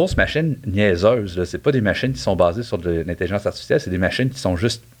faisant des grosses machines niaiseuses. Là. C'est pas des machines qui sont basées sur de l'intelligence artificielle, c'est des machines qui sont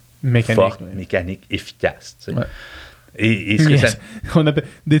juste fortes, mécaniques, efficaces. Tu sais. Ouais. Et ce que ça... On appelle...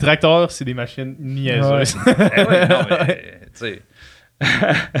 Des tracteurs, c'est des machines niaiseuses. Ouais, non, mais, tu sais...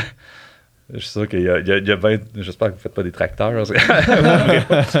 Je suis sûr qu'il y a bien... J'espère que vous ne faites pas des tracteurs.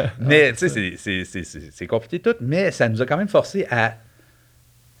 Mais, tu sais, c'est compliqué tout, mais ça nous a quand même forcé à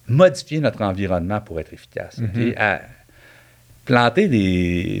modifier notre environnement pour être efficace. Okay? À planter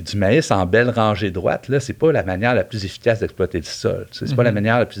du maïs en belle rangée droite, là, c'est pas la manière la plus efficace d'exploiter le sol. C'est pas la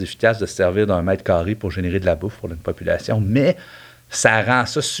manière la plus efficace de se servir d'un mètre carré pour générer de la bouffe pour une population, mais ça rend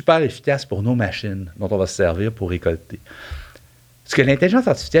ça super efficace pour nos machines dont on va se servir pour récolter. Ce que l'intelligence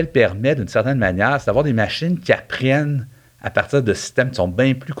artificielle permet d'une certaine manière, c'est d'avoir des machines qui apprennent à partir de systèmes qui sont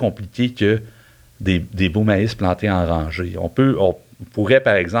bien plus compliqués que des beaux maïs plantés en rangée. On pourrait,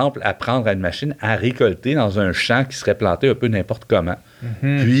 par exemple, apprendre à une machine à récolter dans un champ qui serait planté un peu n'importe comment.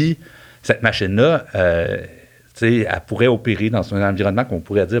 Puis, cette machine-là, elle pourrait opérer dans un environnement qu'on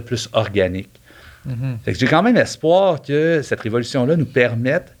pourrait dire plus organique. Fait que j'ai quand même espoir que cette révolution-là nous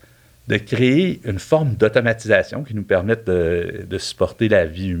permette de créer une forme d'automatisation qui nous permette de supporter la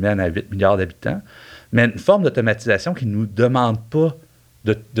vie humaine à 8 milliards d'habitants, mais une forme d'automatisation qui ne nous demande pas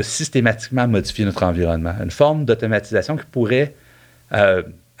de systématiquement modifier notre environnement. Une forme d'automatisation qui pourrait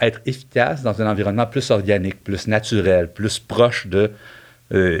être efficace dans un environnement plus organique, plus naturel, plus proche d'une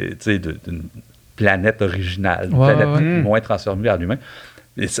planète originale, d'une planète moins transformée vers l'humain.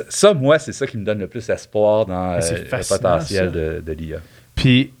 Et ça, moi, c'est ça qui me donne le plus espoir dans le potentiel de l'IA.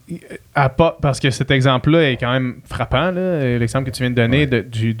 Puis, parce que cet exemple-là est quand même frappant, là, l'exemple que tu viens de donner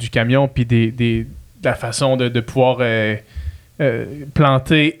du camion, puis de la façon de pouvoir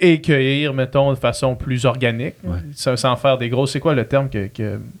planter et cueillir, mettons, de façon plus organique, sans faire des grosses... C'est quoi le terme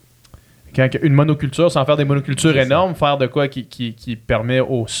une monoculture, sans faire des monocultures énormes, faire de quoi qui permet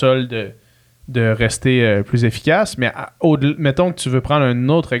au sol de rester plus efficace. Mais mettons que tu veux prendre un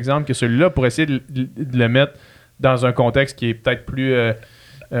autre exemple que celui-là pour essayer de le mettre dans un contexte qui est peut-être plus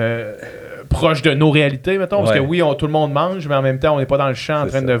proche de nos réalités, mettons. Parce que oui, tout le monde mange, mais en même temps, on n'est pas dans le champ en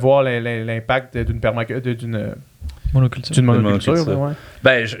train de voir l'impact d'une monoculture.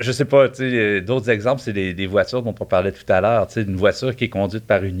 Ben, je sais pas, d'autres exemples, c'est des voitures dont on parlait tout à l'heure. Une voiture qui est conduite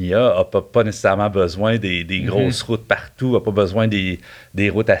par une IA n'a pas nécessairement besoin des grosses routes partout, n'a pas besoin des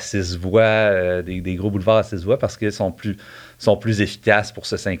routes à 6 voies, des gros boulevards à 6 voies, parce qu'elles sont plus efficaces pour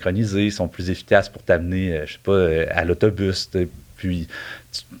se synchroniser, sont plus efficaces pour t'amener, je sais pas, à l'autobus. Puis,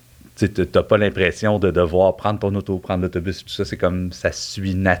 tu n'as pas l'impression de devoir prendre ton auto, prendre l'autobus, tout ça. C'est comme ça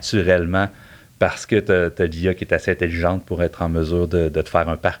suit naturellement parce que tu as l'IA qui est assez intelligente pour être en mesure de te faire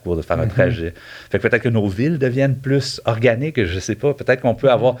un parcours, de faire un trajet. Fait que peut-être que nos villes deviennent plus organiques, je sais pas. Peut-être qu'on peut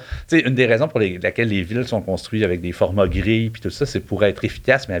avoir... Tu sais, une des raisons pour laquelle les villes sont construites avec des formats grilles puis tout ça, c'est pour être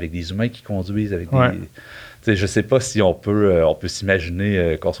efficace, mais avec des humains qui conduisent, avec des... Tu sais, je sais pas si on peut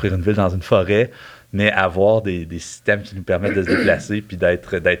s'imaginer construire une ville dans une forêt, mais avoir des systèmes qui nous permettent de se déplacer puis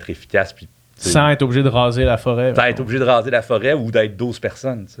d'être efficace. Puis, sans être obligé de raser la forêt. Sans être obligé de raser la forêt ou d'être 12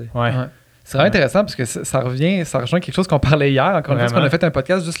 personnes, tu sais. C'est vraiment intéressant parce que ça rejoint quelque chose qu'on parlait hier. Encore une fois, parce qu'on a fait un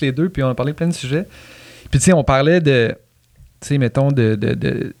podcast juste les deux, puis on a parlé de plein de sujets. Puis, tu sais, on parlait de, tu sais, mettons,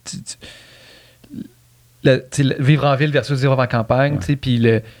 vivre en ville versus vivre en campagne, tu sais, puis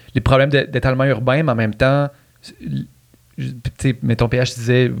les problèmes d'étalement urbain, mais en même temps, tu sais, mettons, PH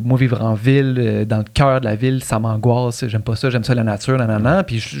disait, moi, vivre en ville, dans le cœur de la ville, ça m'angoisse, j'aime pas ça, j'aime ça la nature,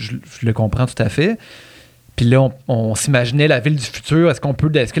 puis je le comprends tout à fait. Puis là, on s'imaginait la ville du futur. Est-ce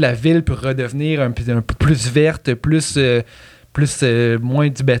que la ville peut redevenir un peu plus verte, plus moins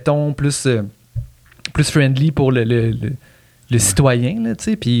du béton, plus friendly pour le citoyen, là, tu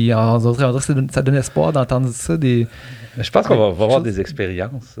sais, puis on dirait que ça donne espoir d'entendre ça. Je pense qu'on va avoir des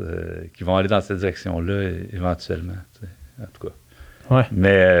expériences qui vont aller dans cette direction-là éventuellement, tu sais, en tout cas. Ouais.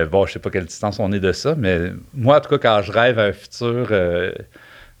 Mais bon, je sais pas quelle distance on est de ça, mais moi, en tout cas, quand je rêve à un futur...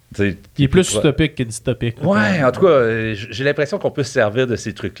 il est plus utopique que dystopique. Ouais, en tout cas, j'ai l'impression qu'on peut se servir de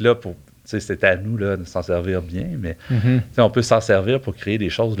ces trucs-là pour... C'est à nous là, de s'en servir bien, mais on peut s'en servir pour créer des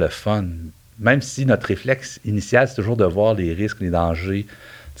choses le fun. Même si notre réflexe initial, c'est toujours de voir les risques, les dangers.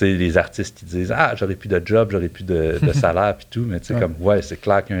 Les artistes qui disent « Ah, j'aurais plus de job, j'aurais plus de salaire, puis tout. » Mais comme, ouais, c'est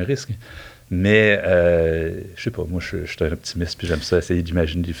clair qu'il y a un risque. Mais, je sais pas, moi, je suis un optimiste, puis j'aime ça, essayer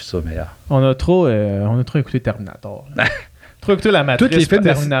d'imaginer des futurs meilleurs. On a trop écouté Terminator. Trop écouté la Matrice, tous les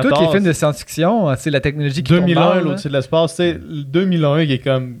films de science-fiction, c'est la technologie qui 2001, l'Odyssée de l'espace, c'est 2001 qui est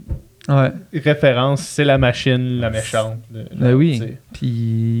comme référence, c'est la machine, la méchante. Oui,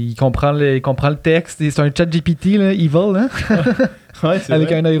 puis il comprend le texte, c'est un chat GPT, là, evil, hein? Ouais, c'est avec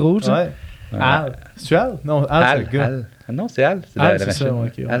vrai. un œil rouge. Ouais. Al. C'est-tu Al? Non, Al, c'est le gars. Al. Non, c'est Al. C'est Al, la machine. ça,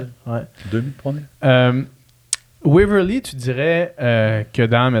 okay, Al. Ouais. 2000, 3000. Waverly, tu dirais que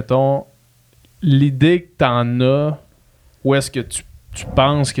dans, mettons, l'idée que t'en as, où est-ce que tu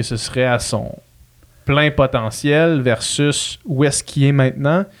penses que ce serait à son plein potentiel versus où est-ce qu'il est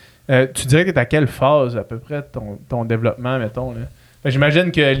maintenant, tu dirais que t'es à quelle phase à peu près ton développement, mettons, là?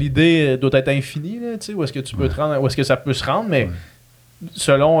 J'imagine que l'idée doit être infinie, là, tu sais, où est-ce que tu peux te rendre, où est-ce que ça peut se rendre, mais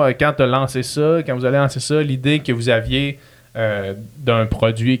selon quand tu as lancé ça, quand vous allez lancer ça, l'idée que vous aviez d'un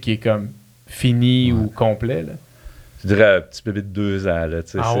produit qui est comme fini ou complet, là. Je dirais un petit bébé de 2 ans, là,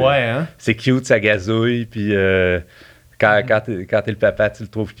 tu sais. Ouais, hein? C'est cute, ça gazouille, puis quand t'es le papa, tu le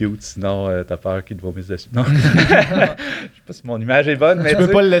trouves cute, sinon t'as peur qu'il te vomisse dessus. Non. Je sais pas si mon image est bonne, mais tu peux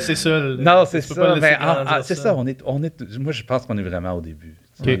pas le laisser seul. Non, c'est ça. Mais c'est ça. Moi, je pense qu'on est vraiment au début.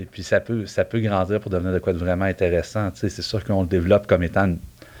 Okay. Puis ça peut grandir pour devenir de quoi de vraiment intéressant. C'est sûr qu'on le développe comme étant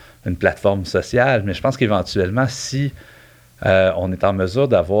une plateforme sociale, mais je pense qu'éventuellement, si on est en mesure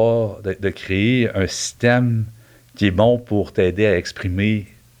de créer un système qui est bon pour t'aider à exprimer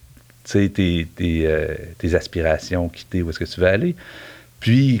tes aspirations, quitter où est-ce que tu veux aller,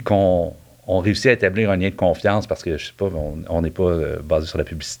 puis qu'on réussit à établir un lien de confiance parce que, je sais pas, on n'est pas basé sur la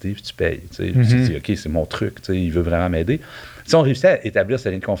publicité, puis tu payes. Puis tu dis, OK, c'est mon truc, il veut vraiment m'aider. Si on réussit à établir ce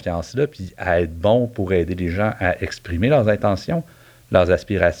lien de confiance-là, puis à être bon pour aider les gens à exprimer leurs intentions, leurs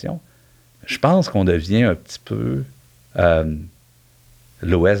aspirations, je pense qu'on devient un petit peu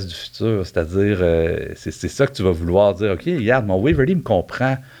l'OS du futur. C'est-à-dire, c'est ça que tu vas vouloir dire. OK, regarde, mon Waverly me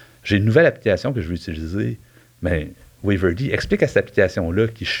comprend. J'ai une nouvelle application que je veux utiliser. Mais Waverly, explique à cette application-là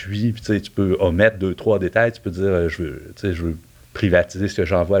qui je suis. Puis, tu peux omettre 2-3 détails. Tu peux dire, je veux privatiser ce que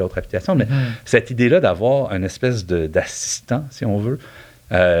j'envoie à l'autre application. Mais cette idée-là d'avoir une espèce d'assistant, si on veut,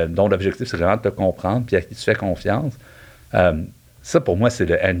 dont l'objectif, c'est vraiment de te comprendre puis à qui tu fais confiance. Ça, pour moi, c'est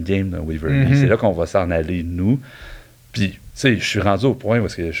le endgame de Waverly. C'est là qu'on va s'en aller, nous. Puis, tu sais, je suis rendu au point où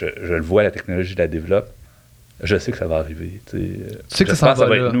je le vois, la technologie, je la développe. Je sais que ça va arriver. Tu sais que ça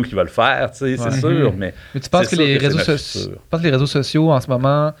va être nous qui va le faire, c'est sûr. Mais tu penses que les réseaux sociaux, en ce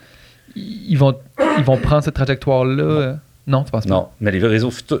moment, ils vont prendre cette trajectoire-là? Non, tu penses pas? Non, mais les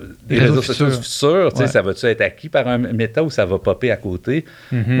réseaux sociaux futurs, ça va-tu être acquis par un méta ou ça va popper à côté?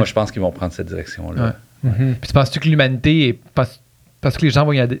 Moi, je pense qu'ils vont prendre cette direction-là. Puis tu penses-tu que l'humanité est... Parce que les gens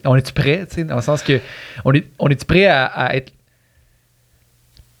vont y aller. On est-tu prêt, tu sais, dans le sens que on est-tu prêt à être.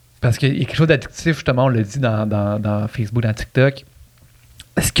 Parce qu'il y a quelque chose d'addictif, justement, on l'a dit dans Facebook, dans TikTok.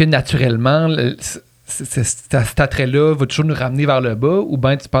 Est-ce que naturellement, cet attrait-là va toujours nous ramener vers le bas, ou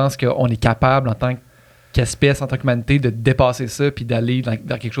bien tu penses qu'on est capable, en tant qu'espèce, en tant qu'humanité, de dépasser ça puis d'aller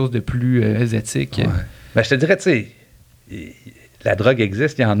vers quelque chose de plus éthique? Ouais. Ben, je te dirais, tu sais, la drogue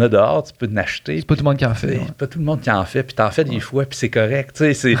existe, il y en a dehors, tu peux en acheter. C'est pas tout le monde qui en fait. C'est pas tout le monde qui en fait, puis t'en fais des fois, puis c'est correct.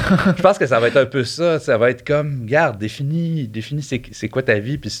 Je pense que ça va être un peu ça. Ça va être comme, regarde, définis c'est quoi ta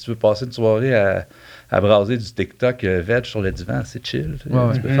vie, puis si tu veux passer une soirée à braser du TikTok veg sur le divan, c'est chill. Tu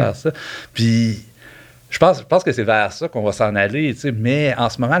peux faire ça. Puis je pense que c'est vers ça qu'on va s'en aller, mais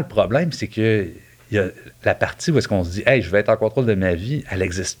en ce moment, le problème, c'est que il y a la partie où est-ce qu'on se dit, hey, je vais être en contrôle de ma vie, elle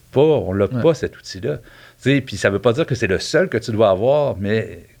n'existe pas, on n'a pas cet outil-là. Puis ça ne veut pas dire que c'est le seul que tu dois avoir,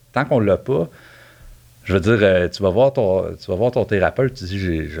 mais tant qu'on ne l'a pas, je veux dire, tu vas voir ton thérapeute, tu dis,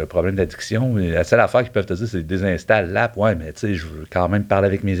 j'ai un problème d'addiction, mais la seule affaire qu'ils peuvent te dire, c'est désinstalle l'app. Ouais, mais tu sais, je veux quand même parler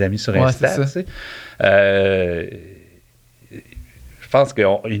avec mes amis sur Insta. Je pense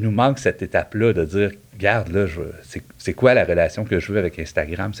qu'il nous manque cette étape-là de dire, regarde, là, c'est quoi la relation que je veux avec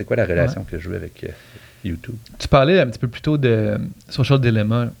Instagram? C'est quoi la relation que je veux avec YouTube? Tu parlais un petit peu plus tôt de Social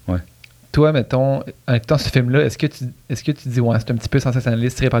Dilemma. Ouais. Toi, mettons, en écoutant ce film-là, est-ce que tu dis, ouais, c'est un petit peu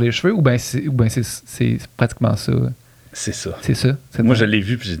sensationnaliste tiré par les cheveux, ou bien c'est pratiquement ça? C'est ça. C'est ça. Moi, je l'ai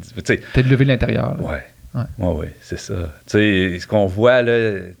vu, puis j'ai dit, tu sais... Peut-être lever l'intérieur. Ouais, c'est ça. Tu sais, ce qu'on voit,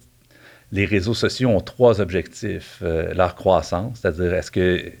 là, les réseaux sociaux ont 3 objectifs. Leur croissance, c'est-à-dire, est-ce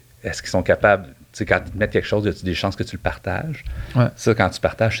qu'ils sont capables... Tu sais, quand ils te mettent quelque chose, y a-tu des chances que tu le partages? Ouais. Ça, quand tu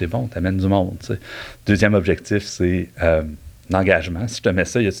partages, c'est bon, tu amènes du monde, tu sais. Deuxième objectif, c'est l'engagement. Si je te mets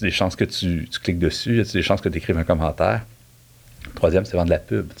ça, y a-tu des chances que tu cliques dessus? Y a-tu des chances que tu écrives un commentaire? Troisième, c'est vendre de la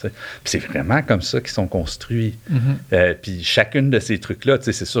pub. Tu sais. Puis c'est vraiment comme ça qu'ils sont construits. Puis chacune de ces trucs-là, tu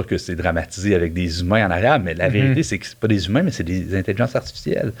sais, c'est sûr que c'est dramatisé avec des humains en arrière, mais la vérité, c'est que c'est pas des humains, mais c'est des intelligences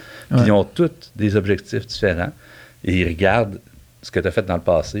artificielles. Puis ils ont tous des objectifs différents et ils regardent ce que tu as fait dans le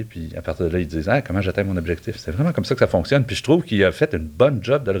passé, puis à partir de là, ils disent comment j'atteins mon objectif. C'est vraiment comme ça que ça fonctionne. Puis je trouve qu'il a fait une bonne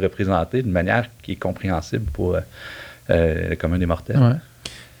job de le représenter d'une manière qui est compréhensible pour le commun des mortels. Ouais.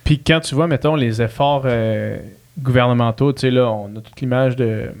 Puis quand tu vois, mettons, les efforts gouvernementaux, tu sais, là, on a toute l'image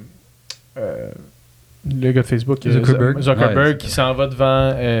de le gars de Facebook, Zuckerberg qui s'en va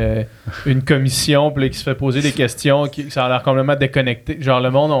devant une commission, puis là, qui se fait poser des questions, ça a l'air complètement déconnecté. Genre, le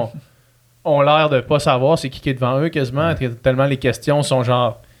monde ont l'air de pas savoir c'est qui est devant eux quasiment, tellement les questions sont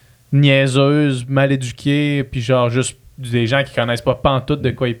genre niaiseuses, mal éduquées, puis genre juste des gens qui connaissent pas pantoute de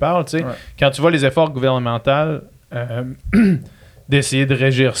quoi ils parlent, tu sais. Ouais. Quand tu vois les efforts gouvernementaux d'essayer de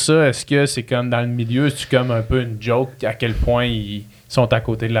régir ça, est-ce que c'est comme dans le milieu, c'est comme un peu une joke à quel point ils sont à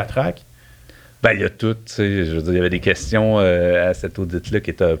côté de la traque? Ben, il y a tout, tu sais, je veux dire, il y avait des questions à cet audit-là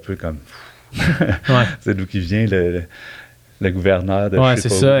qui étaient un peu comme... C'est d'où qui vient le gouverneur de je sais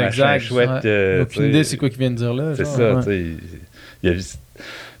pas, ça, exact. Chouette. Aucune idée c'est quoi qu'il vient de dire là. C'est ça, tu sais.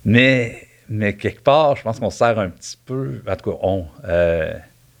 Mais quelque part, je pense qu'on sert un petit peu, en tout cas,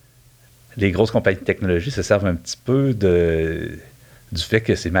 les grosses compagnies de technologie se servent un petit peu du fait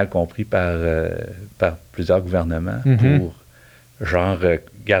que c'est mal compris par plusieurs gouvernements pour, genre,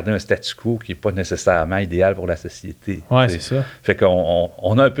 garder un statu quo qui n'est pas nécessairement idéal pour la société. Ouais, c'est ça. Fait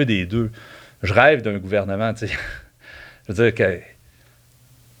qu'on a un peu des deux. Je rêve d'un gouvernement, tu sais. Je veux dire que,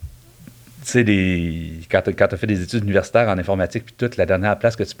 tu sais, quand tu as fait des études universitaires en informatique, puis toute la dernière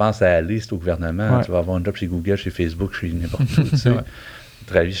place que tu penses à aller, c'est au gouvernement. Ouais. Tu vas avoir un job chez Google, chez Facebook, chez n'importe où, tu sais.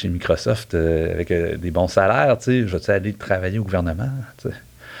 Travailler chez Microsoft avec des bons salaires, tu sais. Je vais-tu aller travailler au gouvernement, tu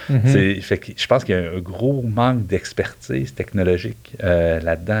sais. Fait que je pense qu'il y a un gros manque d'expertise technologique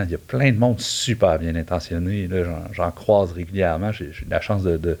là-dedans. Il y a plein de monde super bien intentionné. Là, j'en croise régulièrement. J'ai eu la chance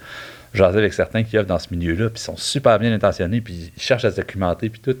de jaser avec certains qui œuvrent dans ce milieu-là, puis ils sont super bien intentionnés, puis ils cherchent à se documenter,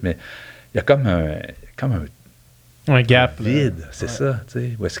 puis tout, mais il y a comme un gap. Vide, c'est ça, tu sais.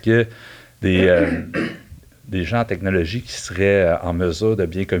 Où est-ce que des gens en technologie qui seraient en mesure de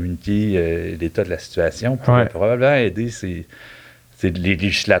bien communiquer l'état de la situation pourraient probablement aider les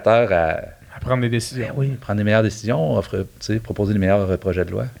législateurs à prendre des décisions. Ben oui, prendre des meilleures décisions, proposer des meilleurs projets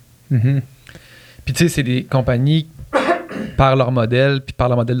de loi. Puis tu sais, c'est des compagnies par leur modèle, puis par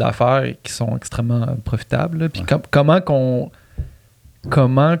leur modèle d'affaires qui sont extrêmement profitables. Puis comment qu'on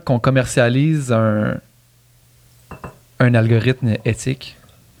commercialise un algorithme éthique?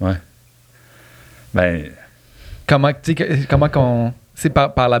 Ouais. Ben... Comment qu'on... C'est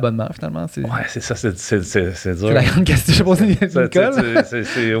par l'abonnement, finalement. Oui, c'est ça, c'est dur. C'est la grande question. Je sais pas si Nicole.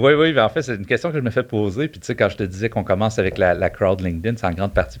 Oui, mais en fait, c'est une question que je me fais poser. Puis, tu sais, quand je te disais qu'on commence avec la crowd LinkedIn, c'est en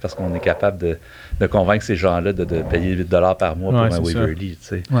grande partie parce qu'on est capable de convaincre ces gens-là de payer 8$ par mois pour un Waverly, tu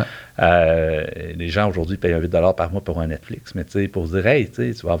sais. Les gens, aujourd'hui, payent 8$ par mois pour un Netflix. Mais, tu sais, pour se dire, hey,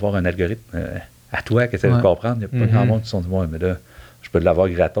 tu vas avoir un algorithme à toi qui essaie de comprendre, il n'y a pas grand monde qui se sont dit, ouais, mais là, je peux l'avoir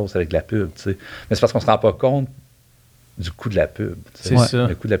gratos avec de la pub, tu sais. Mais c'est parce qu'on ne se rend pas compte du coût de la pub. C'est ça.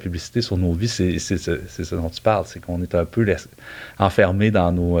 Le coût de la publicité sur nos vies, c'est ce dont tu parles. C'est qu'on est un peu enfermé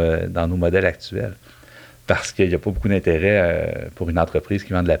dans nos modèles actuels. Parce qu'il n'y a pas beaucoup d'intérêt pour une entreprise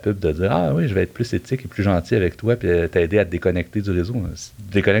qui vend de la pub de dire « Ah oui, je vais être plus éthique et plus gentil avec toi puis t'aider à te déconnecter du réseau. Si tu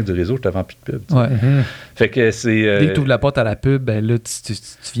te déconnectes du réseau, je te vends plus de pub. » Fait que c'est... Dès que tu ouvres la porte à la pub, ben là, tu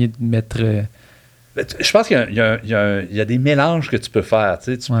viens de mettre... Je pense qu'il y a des mélanges que tu peux faire.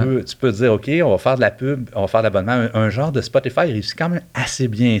 Tu peux dire, OK, on va faire de la pub, on va faire de l'abonnement. Un genre de Spotify réussit quand même assez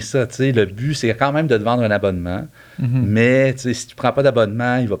bien ça. Le but, c'est quand même de te vendre un abonnement. Mais si tu ne prends pas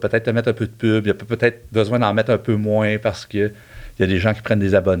d'abonnement, il va peut-être te mettre un peu de pub. Il y a peut-être besoin d'en mettre un peu moins parce qu'il y a des gens qui prennent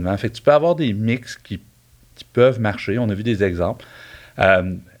des abonnements. Fait que tu peux avoir des mix qui peuvent marcher. On a vu des exemples.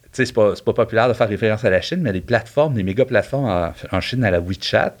 C'est pas populaire de faire référence à la Chine, mais les plateformes, les méga plateformes en Chine à la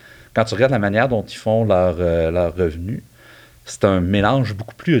WeChat, quand tu regardes la manière dont ils font leurs revenus, c'est un mélange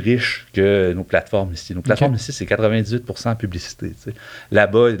beaucoup plus riche que nos plateformes ici. Nos plateformes ici, c'est 98% publicité. T'sais.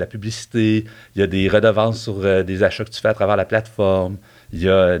 Là-bas, il y a de la publicité, il y a des redevances sur des achats que tu fais à travers la plateforme, il y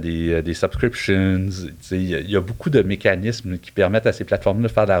a des subscriptions, il y a beaucoup de mécanismes qui permettent à ces plateformes-là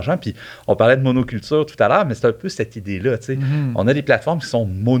de faire de l'argent. Puis on parlait de monoculture tout à l'heure, mais c'est un peu cette idée-là. On a des plateformes qui sont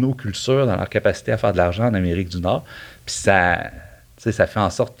monoculture dans leur capacité à faire de l'argent en Amérique du Nord. Puis ça fait en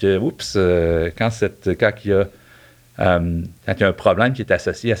sorte que, quand il y a un problème qui est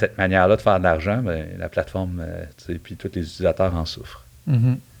associé à cette manière-là de faire de l'argent, ben, la plateforme, puis tous les utilisateurs en souffrent.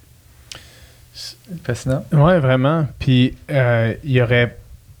 Mm-hmm. Fascinant. Oui, vraiment. Puis, il y aurait...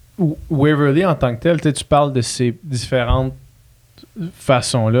 Waverly, en tant que tel, tu parles de ces différentes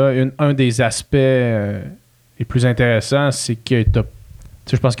façons-là. Un des aspects les plus intéressants, c'est que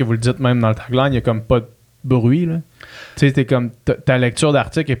je pense que vous le dites même dans le tagline, il n'y a comme pas de bruit. Tu sais, ta lecture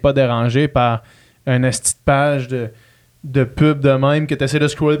d'article n'est pas dérangée par un esti de page de pub de même que tu essaies de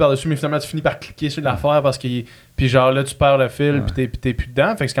scroller par-dessus, mais finalement, tu finis par cliquer sur l'affaire parce que... Puis genre, là, tu perds le fil, puis t'es plus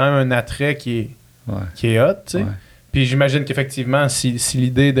dedans. Fait que c'est quand même un attrait qui est hot, tu sais. Ouais. Puis j'imagine qu'effectivement, si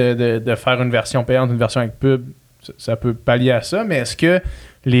l'idée de faire une version payante, une version avec pub, ça peut pallier à ça, mais est-ce que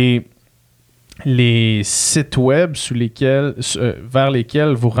les sites web vers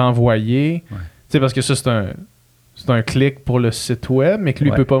lesquels vous renvoyez, tu sais, parce que ça, c'est un clic pour le site web, mais que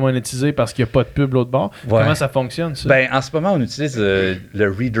lui ne peut pas monétiser parce qu'il n'y a pas de pub l'autre bord. Ouais. Comment ça fonctionne, ça? Ben, en ce moment, on utilise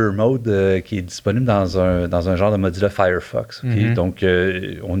le Reader Mode qui est disponible dans un genre de Mozilla Firefox. Okay? Mm-hmm. Donc,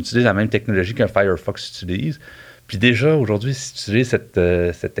 on utilise la même technologie qu'un Firefox utilise. Puis déjà, aujourd'hui, si tu utilises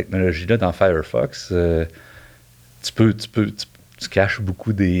cette technologie-là dans Firefox, tu caches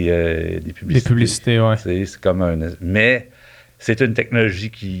beaucoup des publicités. Des publicités, oui. C'est comme mais c'est une technologie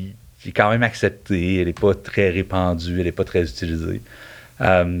qui est quand même acceptée, elle n'est pas très répandue, elle n'est pas très utilisée.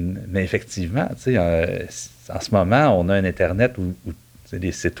 Mais effectivement, en ce moment, on a un Internet où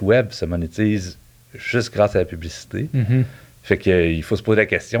les sites web se monétisent juste grâce à la publicité. Mm-hmm. Fait qu'il faut se poser la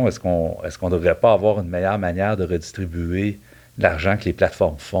question, est-ce qu'on ne devrait pas avoir une meilleure manière de redistribuer l'argent que les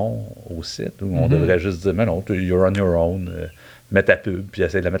plateformes font au site, où on devrait juste dire, mais non, you're on your own, mets ta pub, puis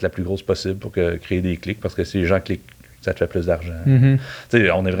essaie de la mettre la plus grosse possible pour créer des clics, parce que si les gens cliquent, ça te fait plus d'argent.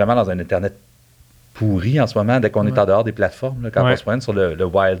 Mm-hmm. On est vraiment dans un Internet pourri en ce moment, dès qu'on est en dehors des plateformes, là, quand on se promène sur le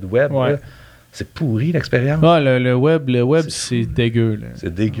Wild Web, là, c'est pourri l'expérience. Ah, le web c'est dégueu. Là.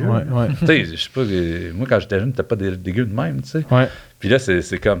 C'est dégueu. Ouais. Tu sais, je sais pas, moi quand j'étais jeune, t'as pas dégueu de même, tu sais. Ouais. Puis là,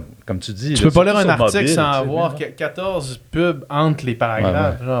 c'est comme tu dis. Tu peux pas lire un article sans avoir 14 pubs entre les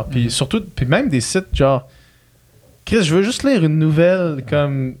paragraphes. Genre. Puis surtout, puis même des sites genre, Chris, je veux juste lire une nouvelle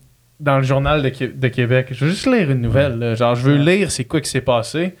comme dans le journal de Québec. Je veux juste lire une nouvelle. Là. Genre, je veux lire c'est quoi qui s'est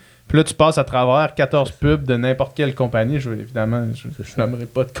passé. Puis là, tu passes à travers 14 pubs de n'importe quelle compagnie. Évidemment, je n'aimerais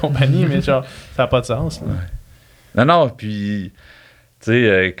pas de compagnie, mais genre, ça n'a pas de sens. Là. Non, puis, tu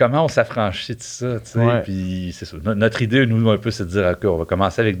sais, comment on s'affranchit de ça, tu sais, puis c'est ça. Notre idée, nous, un peu, c'est de dire, OK, on va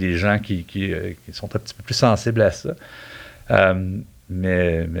commencer avec des gens qui sont un petit peu plus sensibles à ça.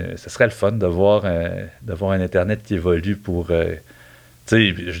 Mais ce serait le fun de voir un Internet qui évolue pour... tu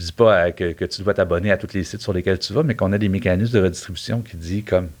sais, je dis pas que tu dois t'abonner à tous les sites sur lesquels tu vas, mais qu'on a des mécanismes de redistribution qui disent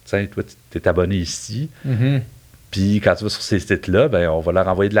comme, tiens, toi, tu es abonné ici, puis quand tu vas sur ces sites-là, ben, on va leur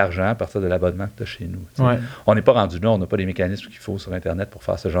envoyer de l'argent à partir de l'abonnement que tu as chez nous. Ouais. On n'est pas rendu là, on n'a pas les mécanismes qu'il faut sur Internet pour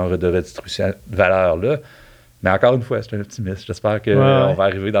faire ce genre de redistribution de valeur-là. Mais encore une fois, c'est un optimiste. J'espère qu'on va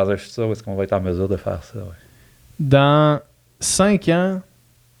arriver dans un futur où est-ce qu'on va être en mesure de faire ça. Ouais. Dans 5 ans,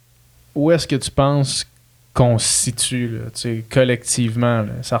 où est-ce que tu penses qu'on se situe là, collectivement?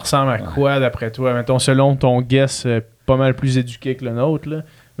 Là? Ça ressemble à quoi d'après toi? Mettons, selon ton guess, pas mal plus éduqué que le nôtre, là.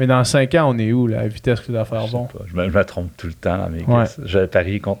 Mais dans 5 ans, on est où, là, à la vitesse que ça va faire bon? Je me trompe tout le temps dans mes guess. J'avais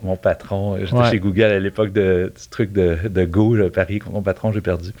parié contre mon patron. J'étais chez Google à l'époque du truc de Go. J'avais parié contre mon patron, j'ai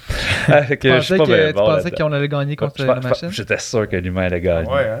perdu. Tu pensais qu'on allait gagner contre la machine? J'étais sûr que l'humain allait gagner.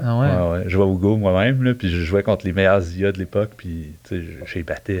 Ouais. Je jouais au Go moi-même, là, puis je jouais contre les meilleurs IA de l'époque, puis j'ai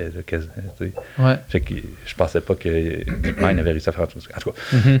battu quasiment. Fait que je pensais pas que l'humain avait réussi à faire tout ça. En tout cas...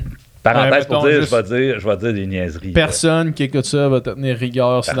 Parenthèse pour dire, je vais dire des niaiseries. Personne qui écoute ça va te tenir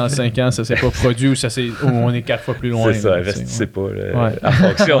rigueur si dans 5 ans ça s'est pas produit ou on est 4 fois plus loin. C'est ça, investissez pas à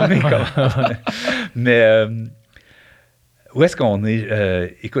fonctionner. Mais où est-ce qu'on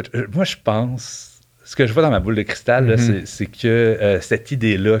est? Écoute, moi je pense, ce que je vois dans ma boule de cristal, là, c'est que cette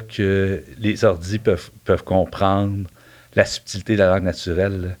idée-là que les ordis peuvent comprendre la subtilité de la langue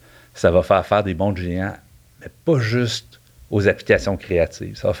naturelle, là, ça va faire des bons géants, mais pas juste aux applications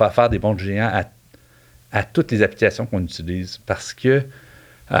créatives. Ça va faire des bons géants à toutes les applications qu'on utilise parce que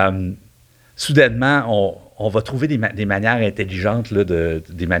soudainement, on va trouver des manières intelligentes, là,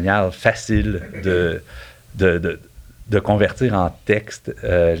 des manières faciles de de convertir en texte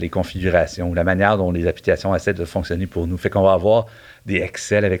les configurations ou la manière dont les applications essaient de fonctionner pour nous. Fait qu'on va avoir des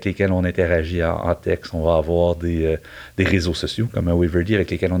Excel avec lesquels on interagit en texte. On va avoir des réseaux sociaux comme un Waverly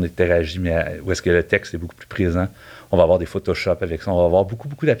avec lesquels on interagit, mais où est-ce que le texte est beaucoup plus présent. On va avoir des Photoshop avec ça. On va avoir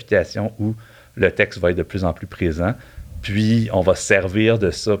beaucoup d'applications où le texte va être de plus en plus présent. Puis, on va se servir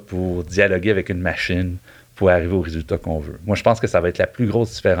de ça pour dialoguer avec une machine pour arriver au résultat qu'on veut. Moi, je pense que ça va être la plus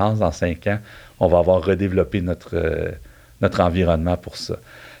grosse différence dans 5 ans. On va avoir redéveloppé notre environnement pour ça.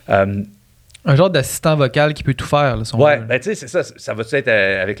 Un genre d'assistant vocal qui peut tout faire. Là, ben tu sais, c'est ça. Ça va-tu être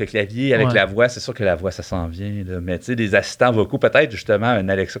avec le clavier, avec la voix? C'est sûr que la voix, ça s'en vient. Là. Mais tu sais, des assistants vocaux, peut-être justement un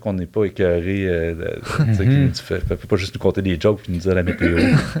Alexa qu'on n'est pas écœuré, qui ne peut pas juste nous compter des jokes et nous dire la météo.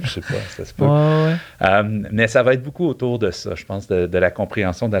 Je sais pas, ça se peut. Mais ça va être beaucoup autour de ça. Je pense de la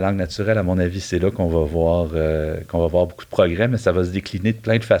compréhension de la langue naturelle, à mon avis, c'est là qu'on va voir beaucoup de progrès, mais ça va se décliner de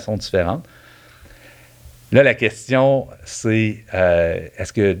plein de façons différentes. Là, la question, c'est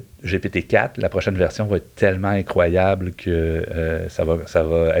est-ce que GPT-4, la prochaine version, va être tellement incroyable que ça va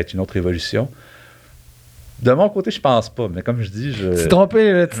être une autre évolution? De mon côté, je pense pas, mais comme je dis, tu t'es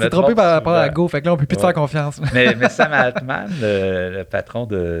trompé par rapport à Go, fait que là, on peut plus te faire confiance. mais Sam Altman, le patron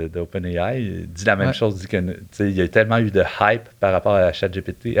d'OpenAI, dit la même chose, dit que il y a tellement eu de hype par rapport à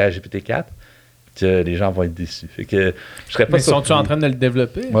GPT-4 que les gens vont être déçus. Fait que je serais pas mais sont-tu en train de le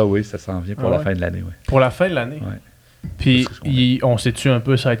développer? Oui, ça s'en vient pour la fin de l'année. Ouais. Pour la fin de l'année? Oui. Puis, on sait-tu un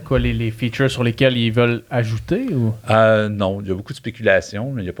peu ça va être quoi les features sur lesquels ils veulent ajouter? Ou? Non, il y a beaucoup de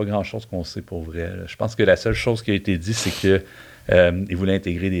spéculation, mais il n'y a pas grand-chose qu'on sait pour vrai. Là. Je pense que la seule chose qui a été dit, c'est que ils voulaient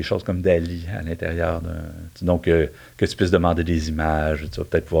intégrer des choses comme DALL-E à l'intérieur donc, que tu puisses demander des images, tu vas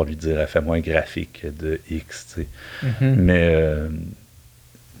peut-être pouvoir lui dire « fais-moi un graphique de X », tu sais.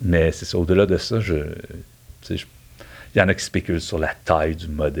 Mais c'est ça, au-delà de ça, il y en a qui spéculent sur la taille du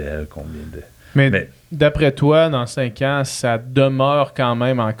modèle, combien de... Mais d'après toi, dans 5 ans, ça demeure quand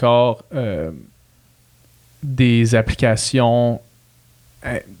même encore des applications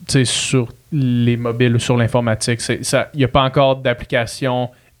sur les mobiles ou sur l'informatique. Il n'y a pas encore d'application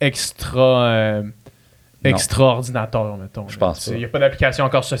extra-ordinateur, mettons. Je pense pas. Il n'y a pas d'application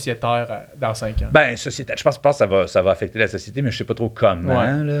encore sociétaire dans 5 ans. Ben, sociétaire, je pense que ça va affecter la société, mais je ne sais pas trop comment.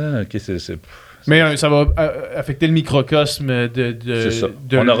 Là. Okay, mais ça va affecter le microcosme c'est ça.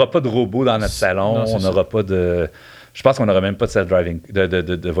 On n'aura pas de robot dans notre salon. Non, on n'aura pas de... Je pense qu'on n'aura même pas de self-driving,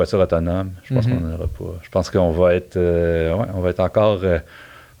 de voiture autonome. Je pense qu'on n'en aura pas. Je pense qu'on va être, on va être encore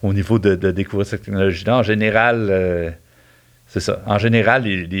au niveau de découvrir cette technologie-là. En général, c'est ça. En général,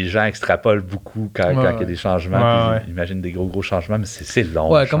 les gens extrapolent beaucoup quand il y a des changements. Ils imaginent des gros changements, mais c'est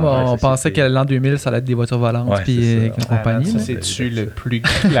long. Ouais, comme on pensait que l'an 2000, ça allait être des voitures volantes puis compagnie. Ça, c'est-tu le plus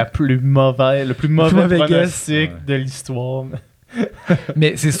mauvais pronostic de l'histoire?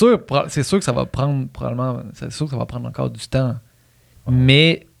 Mais c'est sûr que ça va prendre encore du temps.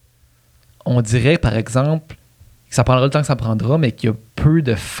 Mais on dirait, par exemple, que ça prendra le temps que ça prendra, mais qu'il y a peu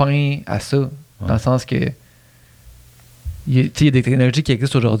de fin à ça. Dans le sens que il y a des technologies qui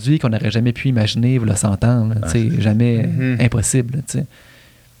existent aujourd'hui qu'on n'aurait jamais pu imaginer, vous le s'entendre. Jamais impossible. T'sais.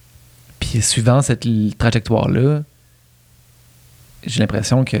 Puis suivant cette trajectoire-là, j'ai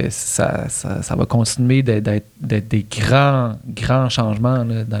l'impression que ça va continuer d'être des grands changements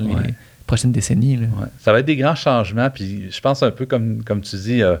là, dans les prochaines décennies. Là. Ouais. Ça va être des grands changements, puis je pense un peu comme tu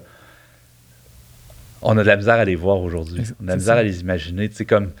dis, on a de la misère à les voir aujourd'hui. On a de la misère à les imaginer. Tu sais,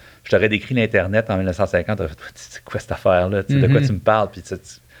 comme je t'aurais décrit l'Internet en 1950, tu aurais fait, c'est quoi cette affaire-là? Tu sais, de quoi tu me parles? Puis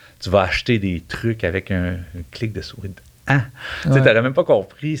tu vas acheter des trucs avec un clic de souris. Tu n'aurais même pas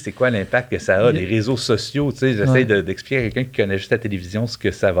compris c'est quoi l'impact que ça a, les réseaux sociaux. J'essaie d'expliquer à quelqu'un qui connaît juste la télévision ce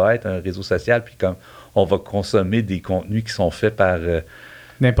que ça va être, un réseau social, puis comme on va consommer des contenus qui sont faits par...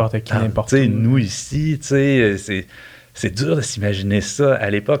 n'importe qui, n'importe où. Nous, ici, c'est dur de s'imaginer ça à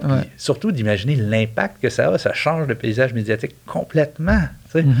l'époque, puis surtout d'imaginer l'impact que ça a. Ça change le paysage médiatique complètement.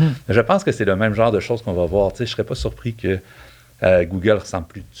 Je pense que c'est le même genre de choses qu'on va voir. Je ne serais pas surpris que Google ne ressemble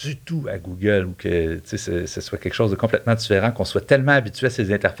plus du tout à Google ou que ce soit quelque chose de complètement différent, qu'on soit tellement habitué à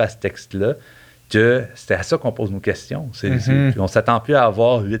ces interfaces texte-là que c'est à ça qu'on pose nos questions. Puis on ne s'attend plus à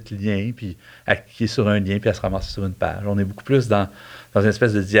avoir 8 liens, puis à cliquer sur un lien, puis à se ramasser sur une page. On est beaucoup plus dans une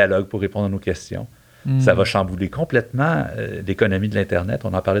espèce de dialogue pour répondre à nos questions. Ça va chambouler complètement l'économie de l'Internet.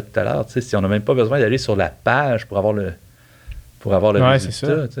 On en parlait tout à l'heure. Si on n'a même pas besoin d'aller sur la page pour avoir le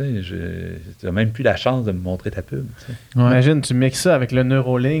résultat, tu n'as même plus la chance de me montrer ta pub. Imagine, tu mixes ça avec le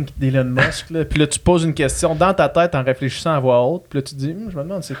Neuralink d'Elon Musk, là, puis là, tu poses une question dans ta tête en réfléchissant à voix haute, puis là, tu te dis, je me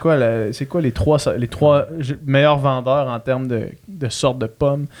demande, c'est quoi les trois meilleurs vendeurs en termes de sortes de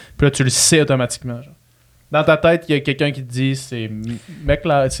pommes, puis là, tu le sais automatiquement. Genre. dans ta tête, il y a quelqu'un qui te dit, mec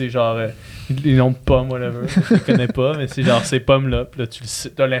là, c'est genre, les noms de pommes, whatever, je les connais pas, mais c'est genre, ces pommes-là, puis là, tu le sais,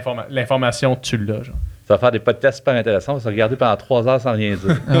 t'as l'information, tu l'as, genre. Ça va faire des podcasts super intéressants, on va se regarder pendant 3 heures sans rien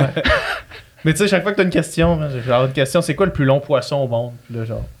dire. Ouais. Mais tu sais, chaque fois que t'as une question, genre, une question, c'est quoi le plus long poisson au monde? Puis là,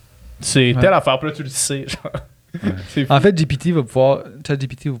 genre, c'est telle affaire, puis là, tu le sais, genre. En fait, ChatGPT va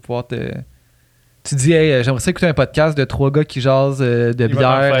pouvoir te... Tu dis, hey, j'aimerais ça écouter un podcast de 3 gars qui jasent de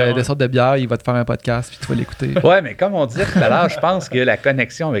bière, de sortes de bière, il va te faire un podcast, puis tu vas l'écouter. Ouais, mais comme on disait tout à l'heure, je pense que la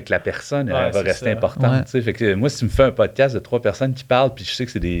connexion avec la personne va rester importante. Ouais. Fait que moi, si tu me fais un podcast de 3 personnes qui parlent, puis je sais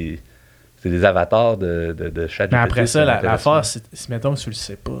que c'est des avatars de ChatGPT. Mais après ça, l'affaire, c'est mettons que tu le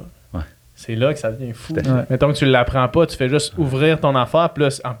sais pas. Ouais. C'est là que ça devient fou. Ouais. Mettons que tu l'apprends pas, tu fais juste ouvrir ton affaire, puis là,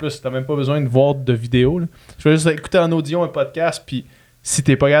 en plus, t'as même pas besoin de voir de vidéo. Là. Tu fais juste écouter en audio un podcast, puis si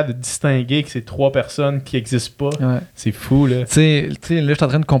t'es pas capable de distinguer que c'est 3 personnes qui existent pas, c'est fou, là. Tu sais, là, je suis en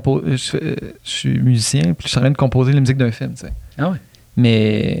train de composer... Je suis musicien, puis je suis en train de composer la musique d'un film, tu sais. Ah ouais?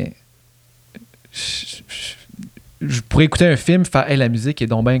 Mais... Je pourrais écouter un film, faire hey, la musique est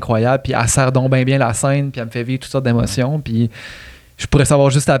donc bien incroyable, puis elle sert donc bien la scène, puis elle me fait vivre toutes sortes d'émotions, puis je pourrais savoir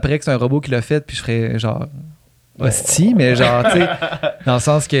juste après que c'est un robot qui l'a fait, puis je ferais genre hostie, mais genre, tu sais, dans le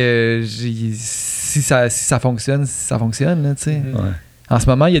sens que si ça fonctionne, là, tu sais. Ouais. En ce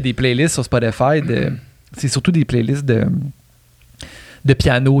moment, il y a des playlists sur Spotify, c'est surtout des playlists de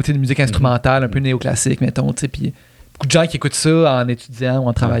piano, tu sais, de musique instrumentale, un peu néoclassique, mettons, tu sais, puis beaucoup de gens qui écoutent ça en étudiant ou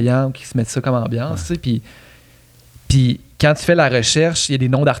en travaillant, ou qui se mettent ça comme ambiance, tu sais, puis quand tu fais la recherche, il y a des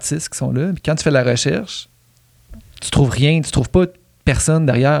noms d'artistes qui sont là. Puis quand tu fais la recherche, tu trouves rien, tu trouves pas personne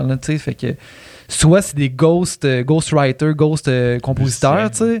derrière. Là, fait que soit c'est des ghostwriters, compositeurs,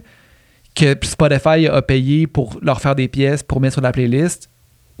 que Spotify a payé pour leur faire des pièces pour mettre sur la playlist,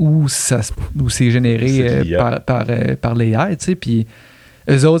 ou c'est généré par l'AI. Puis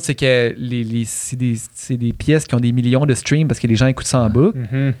eux autres, c'est que c'est des pièces qui ont des millions de streams parce que les gens écoutent ça en boucle.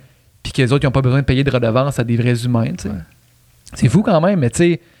 Mm-hmm. Puis que les autres, ils n'ont pas besoin de payer de redevances à des vrais humains. Ouais. C'est fou quand même, mais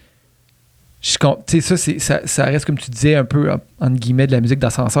tu sais, ça reste, comme tu disais, un peu, entre guillemets, de la musique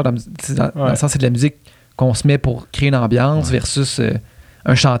d'ascenseur. Dans le sens, c'est de la musique qu'on se met pour créer une ambiance versus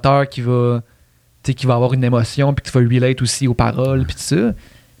un chanteur qui va avoir une émotion puis qui va relate aussi aux paroles puis tout ça.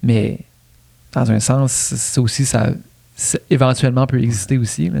 Mais dans un sens, ça aussi, ça éventuellement peut exister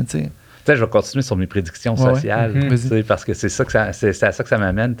aussi, tu sais. Je vais continuer sur mes prédictions sociales, parce que c'est à ça que ça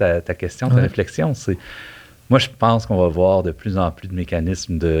m'amène ta question, ta réflexion. Moi, je pense qu'on va voir de plus en plus de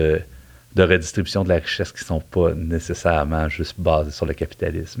mécanismes de redistribution de la richesse qui ne sont pas nécessairement juste basés sur le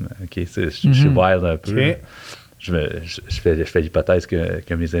capitalisme. Okay? Je suis wild un peu. Okay. Je fais l'hypothèse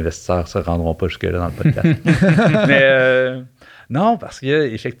que mes investisseurs ne se rendront pas jusque-là dans le podcast. Mais non, parce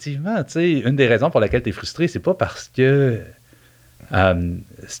que effectivement, une des raisons pour laquelle tu es frustré, c'est pas parce que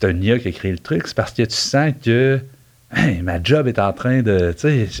c'est un IA qui a créé le truc, c'est parce que tu sens que ma job est en train de...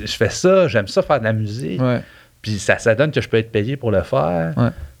 Je fais ça, j'aime ça faire de la musique, puis ça donne que je peux être payé pour le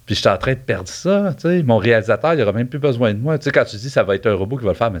faire, puis je suis en train de perdre ça, mon réalisateur, il n'aura même plus besoin de moi. Quand tu dis ça va être un robot qui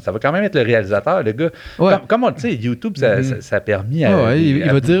va le faire, mais ça va quand même être le réalisateur, le gars. Comme on le sait, YouTube, ça a permis à... il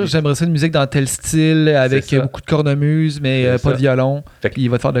va dire, j'aimerais ça une musique dans tel style, avec beaucoup de cornemuse, mais pas de violon, puis il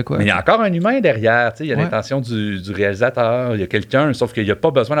va te faire de quoi. Mais il y a encore un humain derrière, il y a l'intention du réalisateur, il y a quelqu'un, sauf qu'il n'y a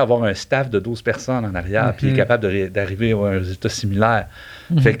pas besoin d'avoir un staff de 12 personnes en arrière, puis il est capable d'arriver à un résultat similaire.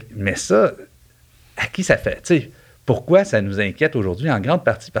 Mais ça, à qui ça fait, pourquoi ça nous inquiète aujourd'hui? En grande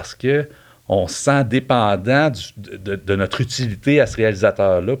partie parce qu'on se sent dépendant de notre utilité à ce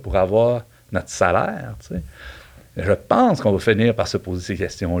réalisateur-là pour avoir notre salaire. Je pense qu'on va finir par se poser ces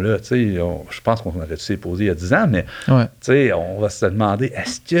questions-là. Je pense qu'on aurait dû se les poser il y a 10 ans, mais on va se demander,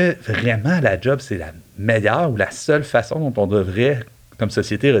 est-ce que vraiment la job, c'est la meilleure ou la seule façon dont on devrait, comme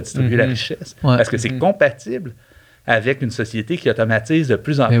société, redistribuer la richesse? Est-ce que c'est compatible avec une société qui automatise de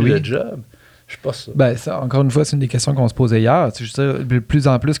plus en plus de jobs? Je sais pas ça. Ben, ça, encore une fois, c'est une des questions qu'on se posait hier. Je veux dire, de plus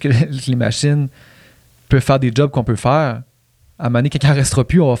en plus que les machines peuvent faire des jobs qu'on peut faire, à un moment donné, quand il n'en restera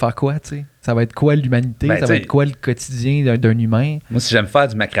plus, on va faire quoi? T'sais? Ça va être quoi l'humanité? Ça va être quoi le quotidien d'un humain? Moi, si j'aime faire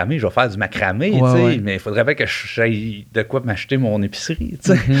du macramé, je vais faire du macramé, mais il faudrait bien que j'aille de quoi m'acheter mon épicerie.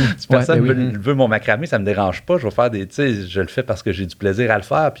 Si personne veut mon macramé, ça ne me dérange pas. Je vais faire je le fais parce que j'ai du plaisir à le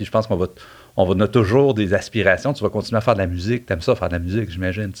faire, puis je pense qu'on a toujours des aspirations. Tu vas continuer à faire de la musique. Tu aimes ça, faire de la musique,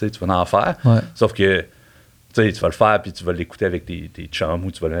 j'imagine. Tu vas en faire. Sauf que tu vas le faire, puis tu vas l'écouter avec tes chums,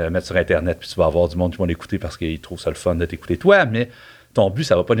 ou tu vas le mettre sur Internet, puis tu vas avoir du monde qui va l'écouter parce qu'ils trouvent ça le fun de t'écouter toi. Mais ton but,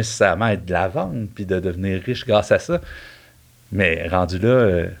 ça va pas nécessairement être de la vendre, puis de devenir riche grâce à ça. Mais rendu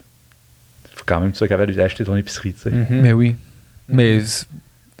là, il faut quand même que tu sois capable d'acheter ton épicerie. Mais oui. Mais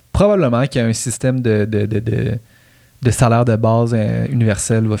probablement qu'il y a un système de de salaire de base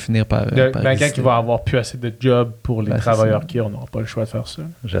universel va finir par Quand exister. il va avoir plus assez de jobs pour les Ben, travailleurs qui n'auront pas le choix de faire ça.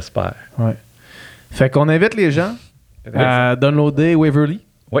 J'espère. Ouais. Fait qu'on invite les gens à downloader Waverly,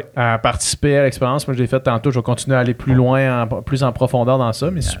 Oui. à participer à l'expérience. Moi, je l'ai fait tantôt. Je vais continuer à aller plus loin, plus en profondeur dans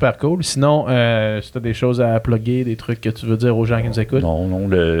ça, mais c'est super cool. Sinon, si tu as des choses à plugger, des trucs que tu veux dire aux gens qui nous écoutent. Non,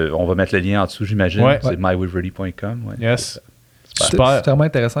 on va mettre le lien en dessous, j'imagine. Ouais. C'est mywaverly.com. Ouais. Yes. C'est Super. vraiment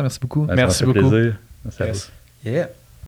intéressant. Merci beaucoup. Ben, Merci ça m'a fait beaucoup. plaisir. Merci à vous. Yes. Yeah.